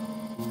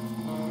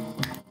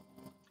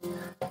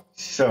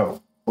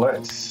 So,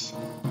 let's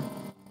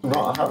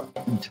not have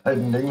you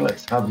tending,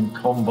 let's have you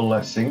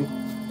convalescing.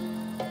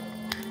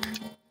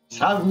 Let's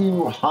have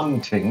you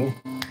hunting,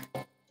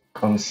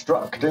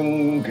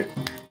 constructing,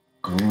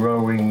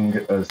 growing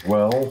as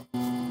well.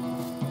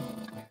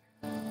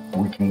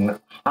 We can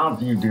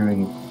have you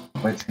doing,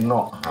 let's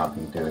not have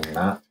you doing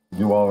that.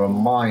 You are a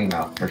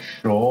miner for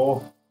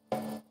sure.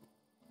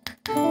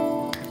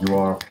 You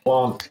are a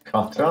plant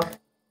cutter.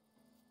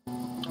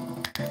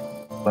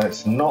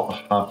 Let's not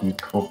have you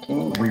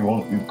cooking. We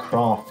want you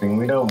crafting.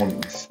 We don't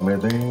want you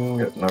smithing.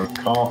 No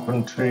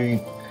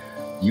carpentry.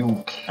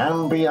 You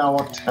can be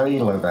our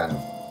tailor then.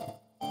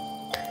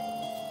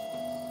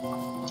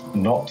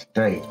 Not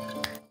Dave.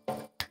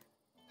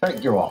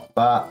 Take you off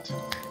that.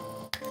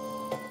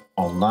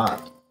 On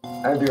that.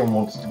 Everyone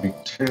wants to be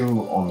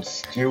 2 on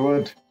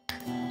steward.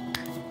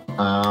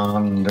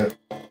 And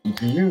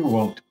you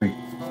want to be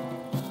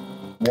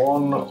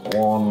 1,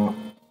 1.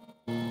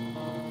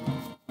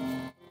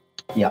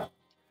 Yeah,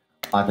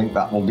 I think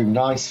that will do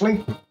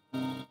nicely.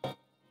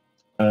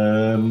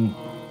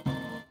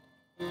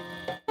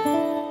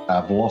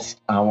 I've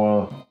lost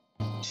our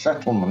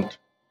settlement.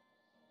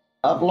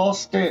 I've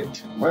lost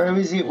it. Where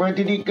is it? Where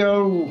did it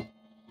go?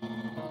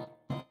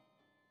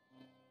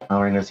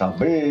 I mean, it's a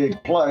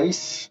big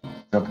place.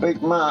 It's a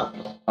big map.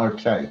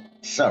 Okay,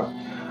 so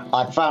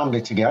I found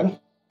it again.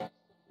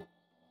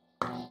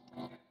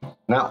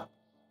 Now,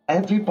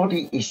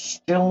 everybody is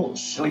still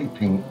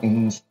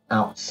sleeping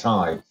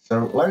outside.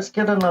 So let's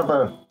get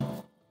another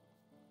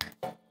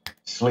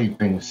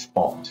sleeping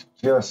spot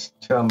just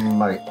to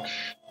make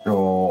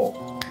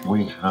sure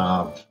we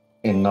have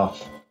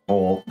enough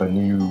for the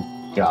new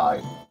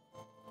guy.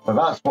 So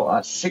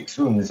that's 6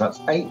 rooms. That's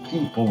 8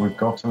 people we've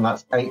got, and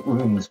that's 8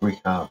 rooms we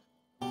have.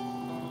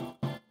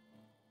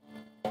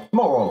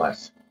 More or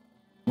less.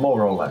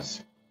 More or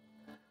less.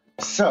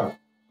 So,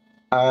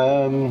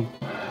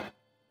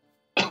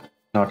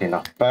 not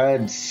enough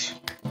beds.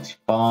 It's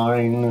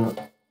fine.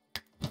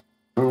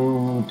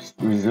 Food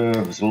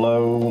reserves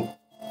low.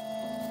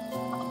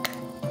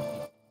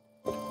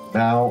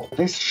 Now,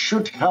 this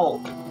should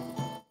help.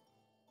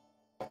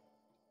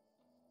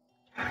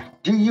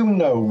 Do you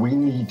know we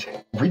need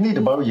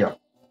a bowyer?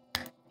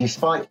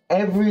 Despite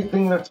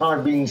everything that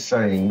I've been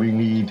saying, we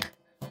need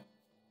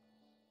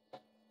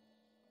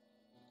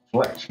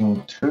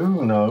fletching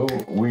 2. No,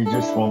 we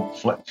just want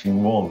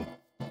fletching 1.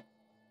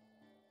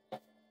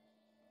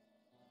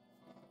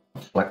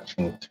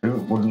 Fletching 2,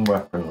 wooden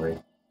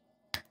weaponry.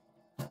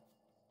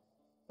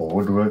 A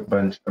wood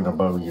workbench and a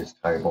bowyer's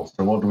table.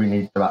 So what do we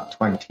need for that?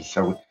 20.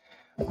 So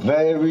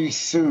very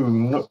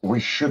soon we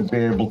should be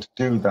able to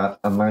do that.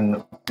 And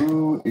then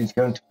who is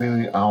going to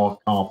be our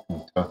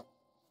carpenter?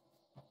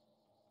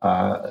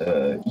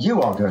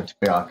 You are going to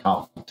be our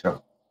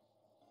carpenter.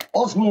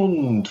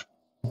 Osmond!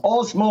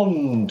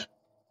 Osmond!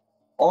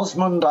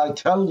 Osmond, I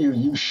tell you,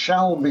 you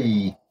shall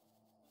be.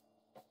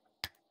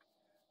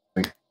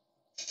 We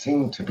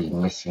seem to be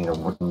missing a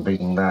wooden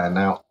beam there.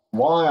 Now,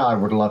 why I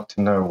would love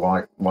to know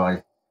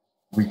why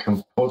we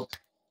can put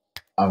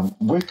a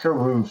wicker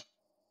roof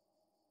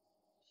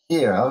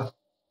here.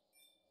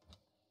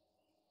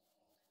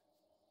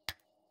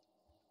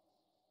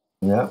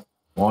 Yeah,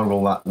 why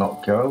will that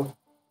not go?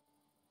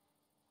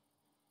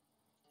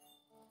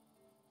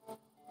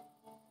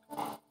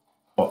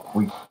 But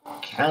we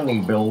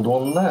can build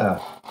one there.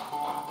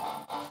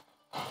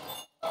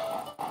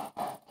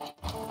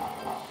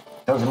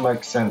 Doesn't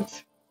make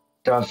sense.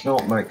 Does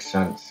not make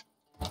sense.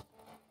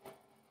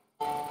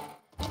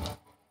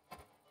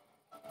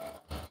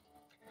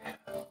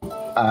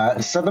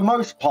 So the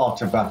most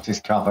part of that is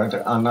covered,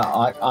 and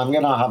I'm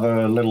going to have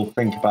a little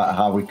think about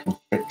how we can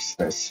fix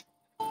this.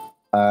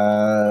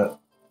 Now,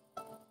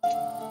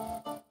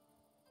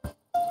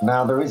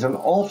 there is an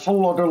awful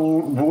lot of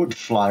wood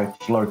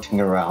floating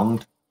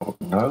around. Oh,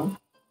 no.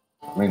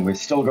 I mean, we've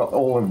still got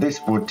all of this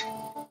wood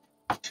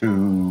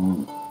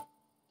to...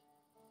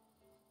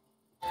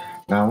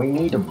 Now, we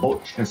need a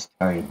butcher's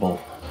table.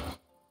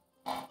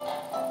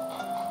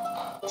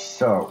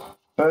 So,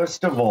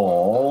 first of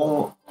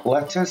all,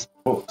 let us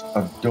put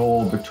a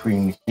door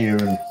between here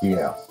and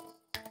here.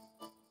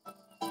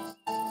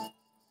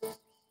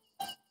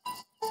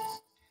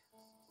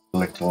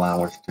 Will it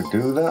allow us to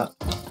do that?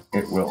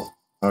 It will.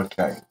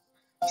 Okay.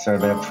 So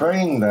they're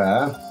praying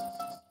there.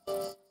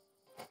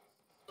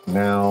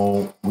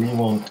 Now, we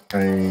want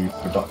a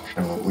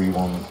production. We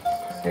want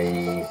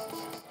a...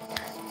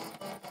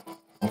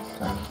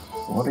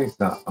 What is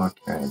that?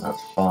 Okay,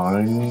 that's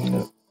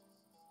fine.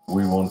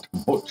 We want a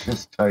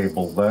butcher's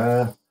table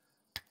there.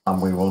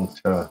 And we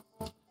want a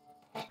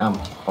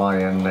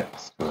campfire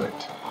next to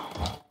it.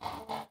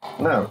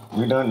 No,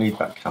 we don't need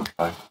that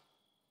campfire.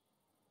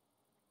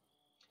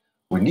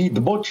 We need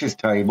the butcher's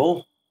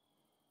table.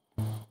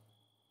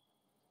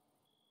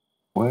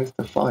 Where's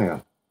the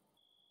fire?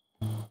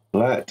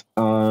 Let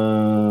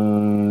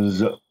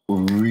us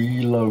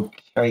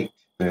relocate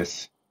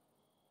this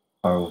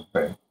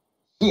over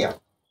here.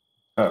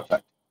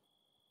 Perfect.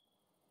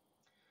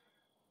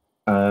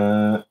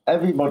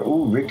 Everybody,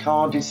 oh,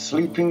 Ricard is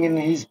sleeping in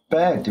his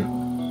bed.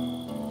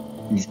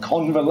 He's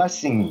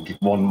convalescing,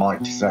 one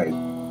might say.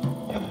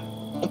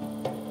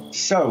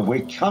 So,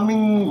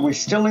 we're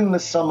still in the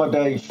summer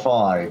day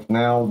 5.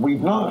 Now,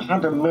 we've not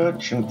had a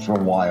merchant for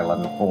a while,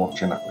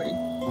 unfortunately.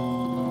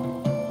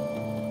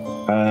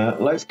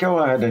 Let's go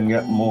ahead and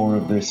get more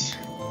of this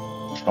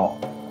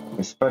chop,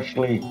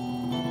 especially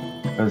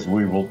because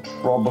we will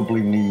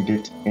probably need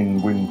it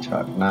in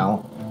winter.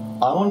 Now,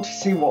 I want to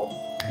see what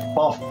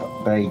buff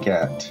they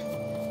get.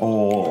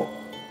 for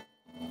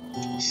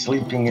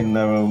sleeping in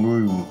their own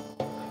room,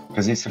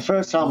 because it's the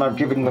first time I've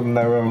given them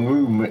their own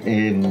room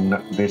in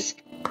this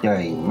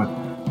game.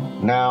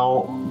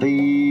 Now, do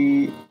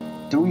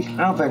we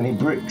have any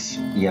bricks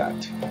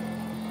yet?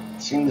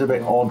 Seems a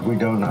bit odd we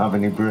don't have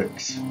any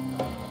bricks.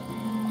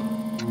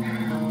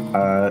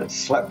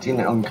 Slept in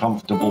an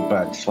uncomfortable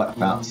bed,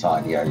 slept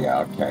outside,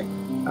 yeah, okay.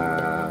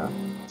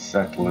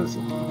 Settlers.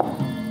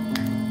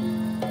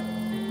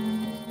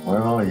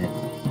 Where are you?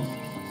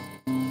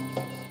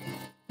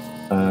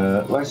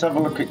 Let's have a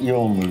look at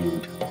your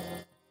mood.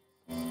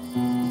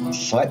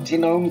 Slept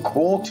in own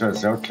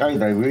quarters, okay,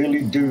 they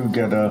really do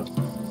get a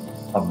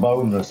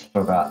bonus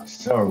for that.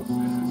 So,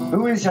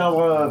 who is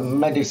our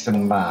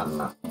medicine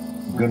man?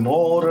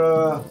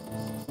 Gonora,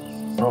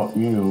 not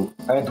you.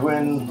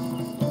 Edwin,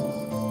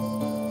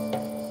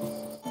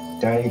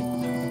 Dave,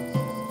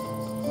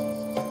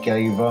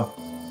 Gaver,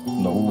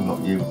 no,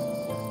 not you.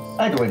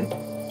 Edwin.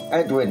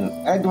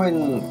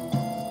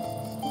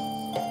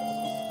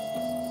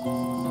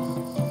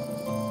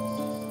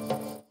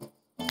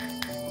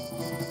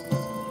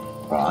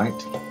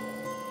 Right.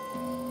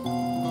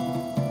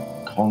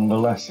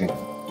 Convalescing.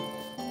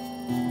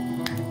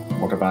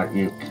 What about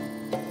you?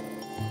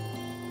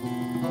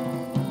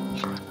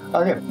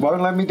 Okay,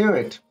 won't let me do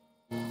it.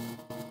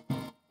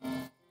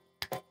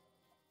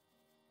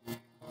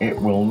 It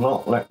will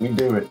not let me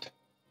do it.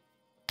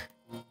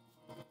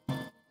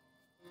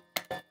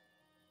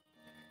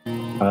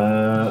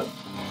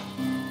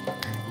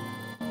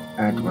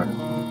 Edwin.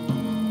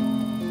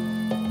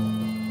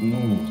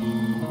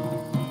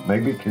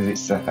 Maybe because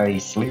it's a hay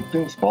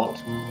sleeping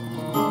spot.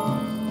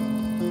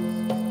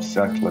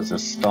 Settlers are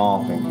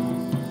starving.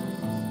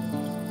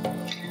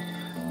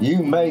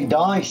 You may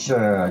die,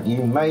 sir.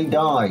 You may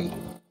die,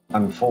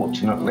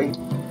 unfortunately,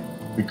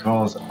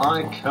 because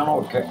I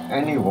cannot get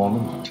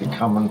anyone to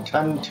come and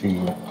tend to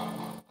you.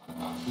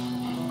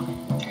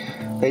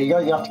 There you go.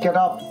 You have to get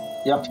up.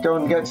 You have to go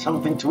and get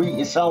something to eat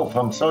yourself.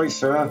 I'm sorry,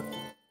 sir.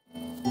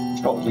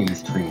 Chop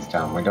these trees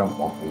down. We don't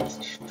want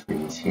these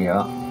trees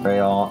here. They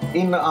are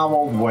in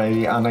our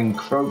way and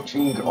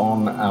encroaching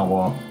on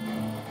our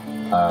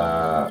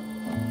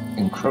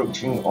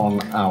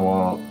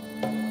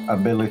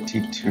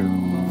ability to.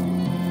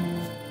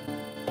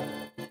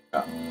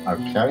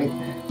 Okay.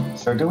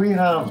 So do we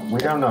have? We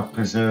don't have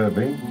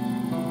preserving.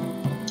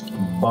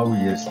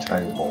 Bowyer's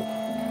table.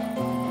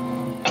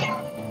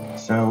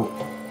 So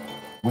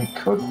we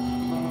could.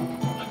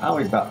 How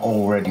is that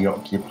already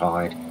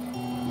occupied?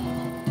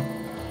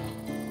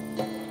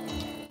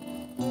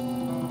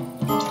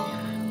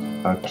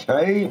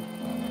 Okay.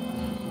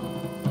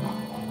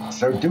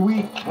 So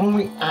can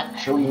we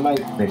actually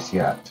make this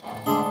yet?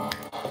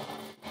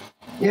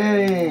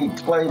 Yay,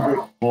 clay brick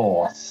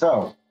floor.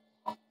 So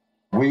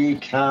we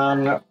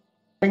can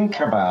think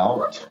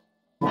about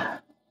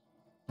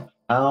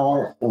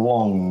how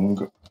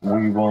long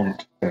we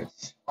want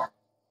this.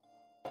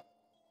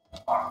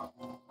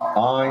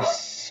 I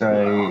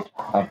say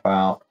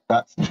about,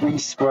 that's 3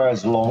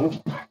 squares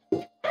long.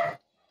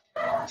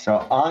 So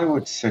I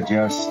would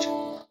suggest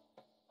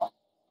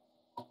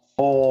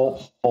 4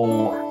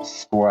 full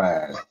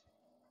squares.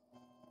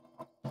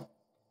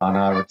 And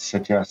I would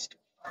suggest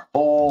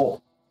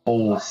 4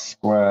 full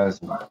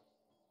squares.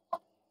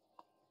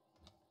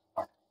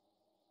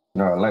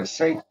 No, let's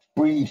say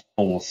 3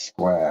 full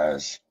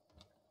squares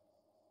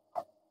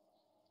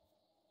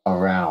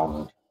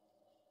around.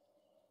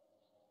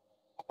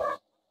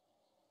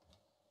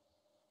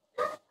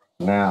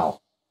 Now,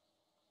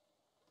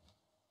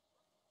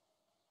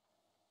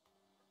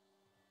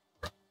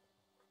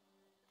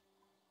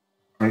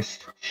 this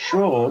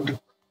should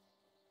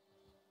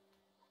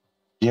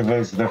give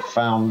us the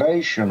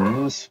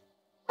foundations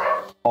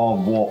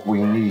of what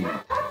we need.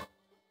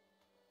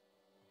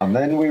 And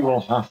then we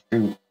will have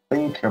to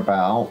think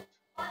about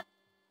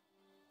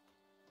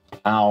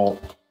how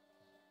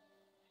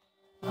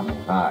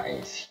that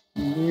is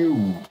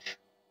huge,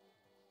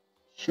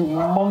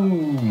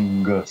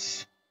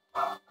 humongous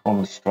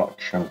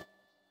construction.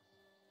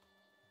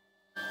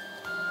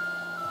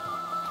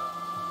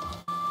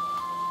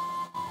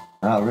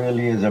 That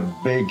really is a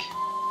big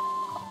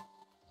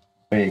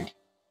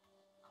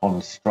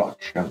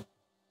construction.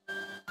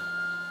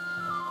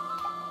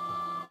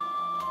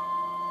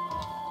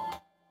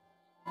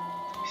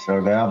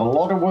 So they have a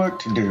lot of work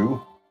to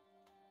do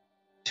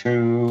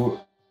to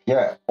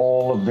get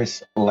all of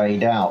this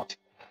laid out.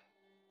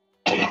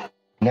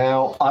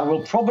 Now, I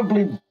will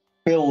probably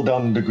build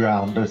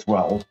underground as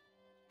well,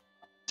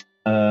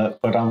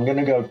 but I'm going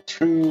to go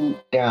 2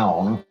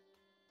 down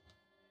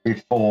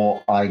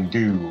before I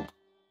do,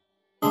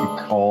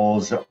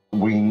 because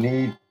we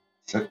need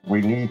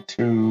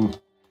to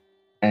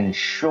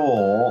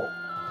ensure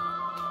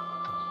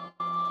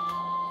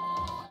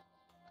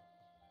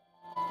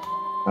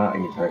that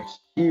is a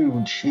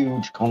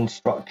huge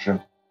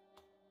construction.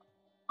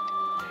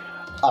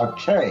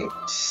 Okay,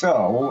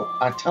 so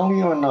I tell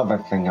you another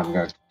thing I'm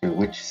going to do,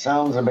 which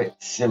sounds a bit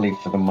silly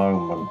for the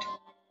moment,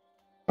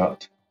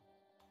 but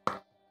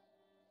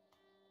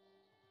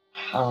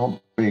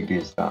how big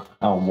is that?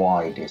 How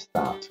wide is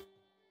that?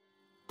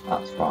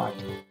 That's right.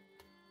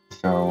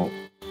 So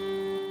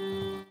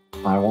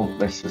I want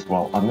this as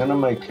well. I'm going to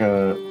make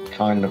a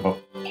kind of a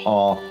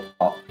path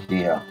up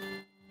here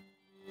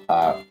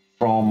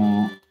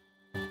from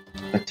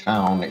the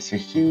town. It's a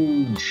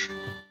huge,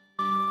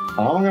 and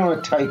I'm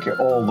going to take it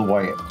all the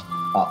way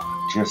up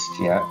just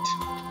yet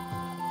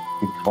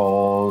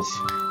because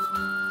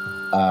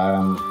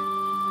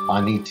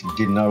I need to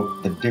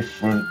denote the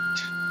different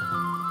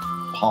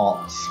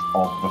parts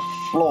of the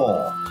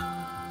floor.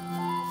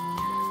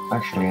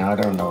 Actually, I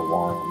don't know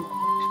why I'm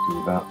going to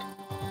do that.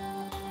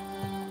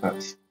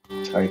 Let's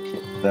take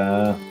it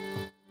there.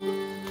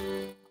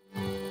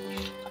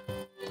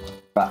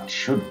 That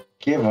should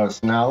give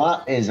us, now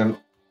that is an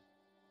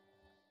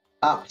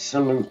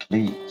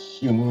absolutely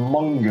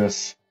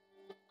humongous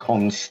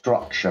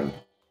construction.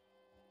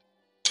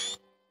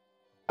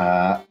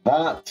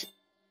 That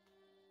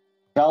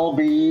shall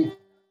be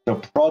the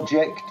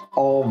project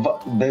of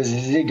the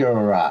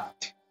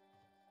ziggurat.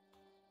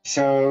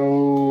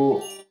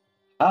 So,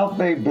 have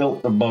they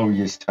built the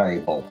bowyer's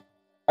table?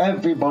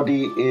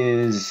 Everybody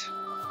is...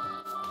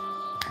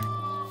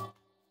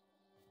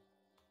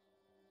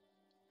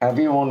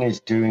 Everyone is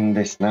doing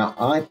this now.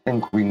 I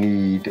think we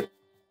need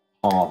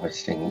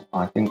harvesting.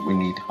 I think we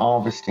need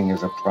harvesting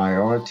as a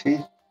priority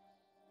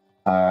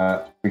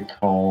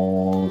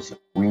because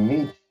we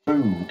need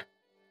food.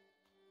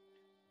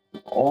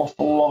 An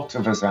awful lot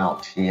of us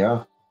out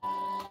here,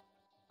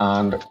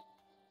 and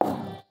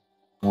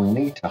we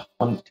need to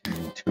hunt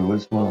you too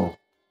as well.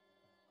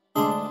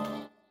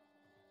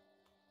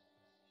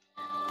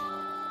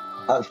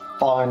 That's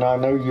fine. I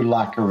know you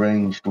lack a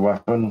ranged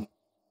weapon.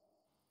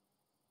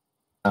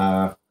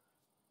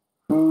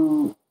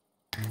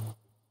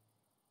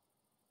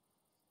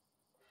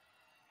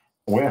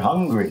 We're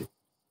hungry.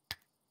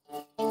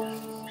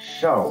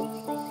 So,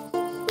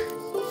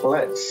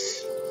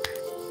 let's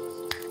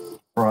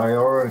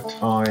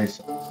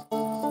prioritize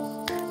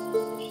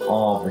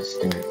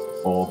harvesting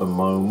for the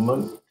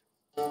moment.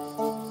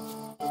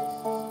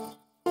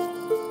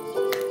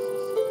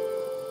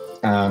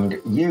 And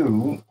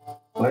you,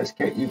 let's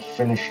get you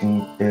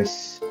finishing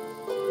this.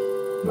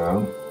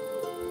 No.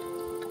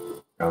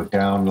 Go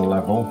down a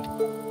level.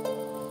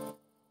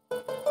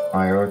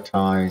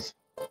 Prioritize.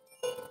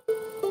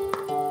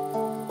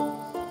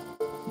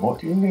 What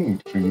do you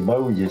need for your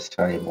bowyer's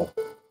table?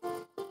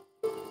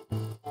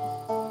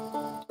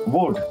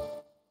 Wood.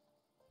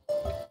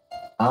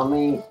 I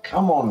mean,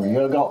 come on,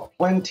 you've got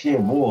plenty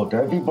of wood.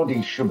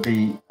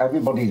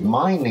 Everybody's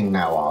mining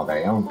now, are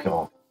they? Oh,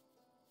 God.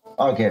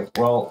 Okay,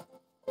 well,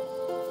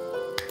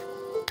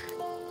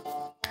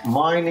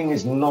 mining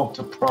is not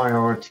a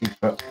priority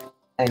for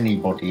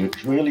anybody.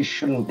 It really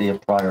shouldn't be a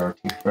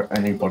priority for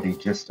anybody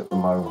just at the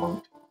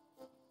moment.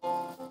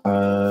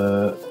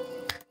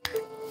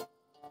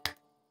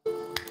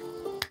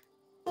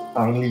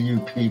 Only you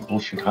people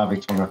should have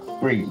it on a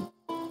 3.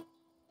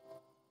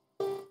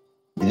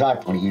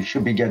 Exactly, you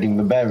should be getting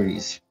the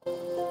berries.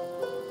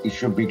 You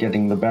should be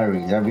getting the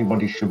berries.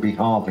 Everybody should be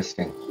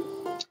harvesting.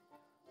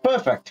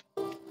 Perfect.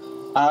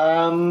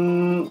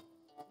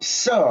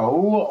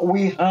 So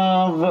we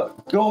have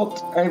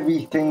got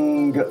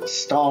everything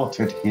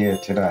started here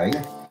today.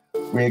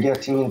 We're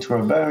getting into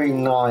a very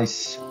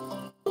nice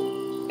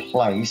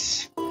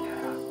place.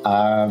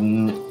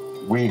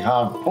 We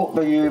have put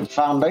the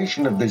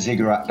foundation of the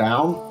ziggurat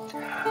down,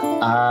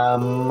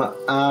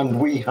 and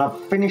we have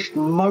finished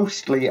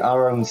mostly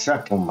our own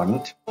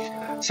settlement.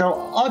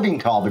 So I've been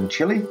Carbon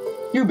Chili,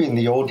 you've been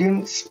the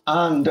audience,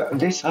 and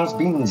this has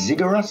been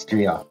Ziggurat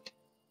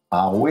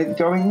with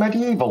Going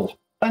Medieval.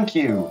 Thank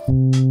you.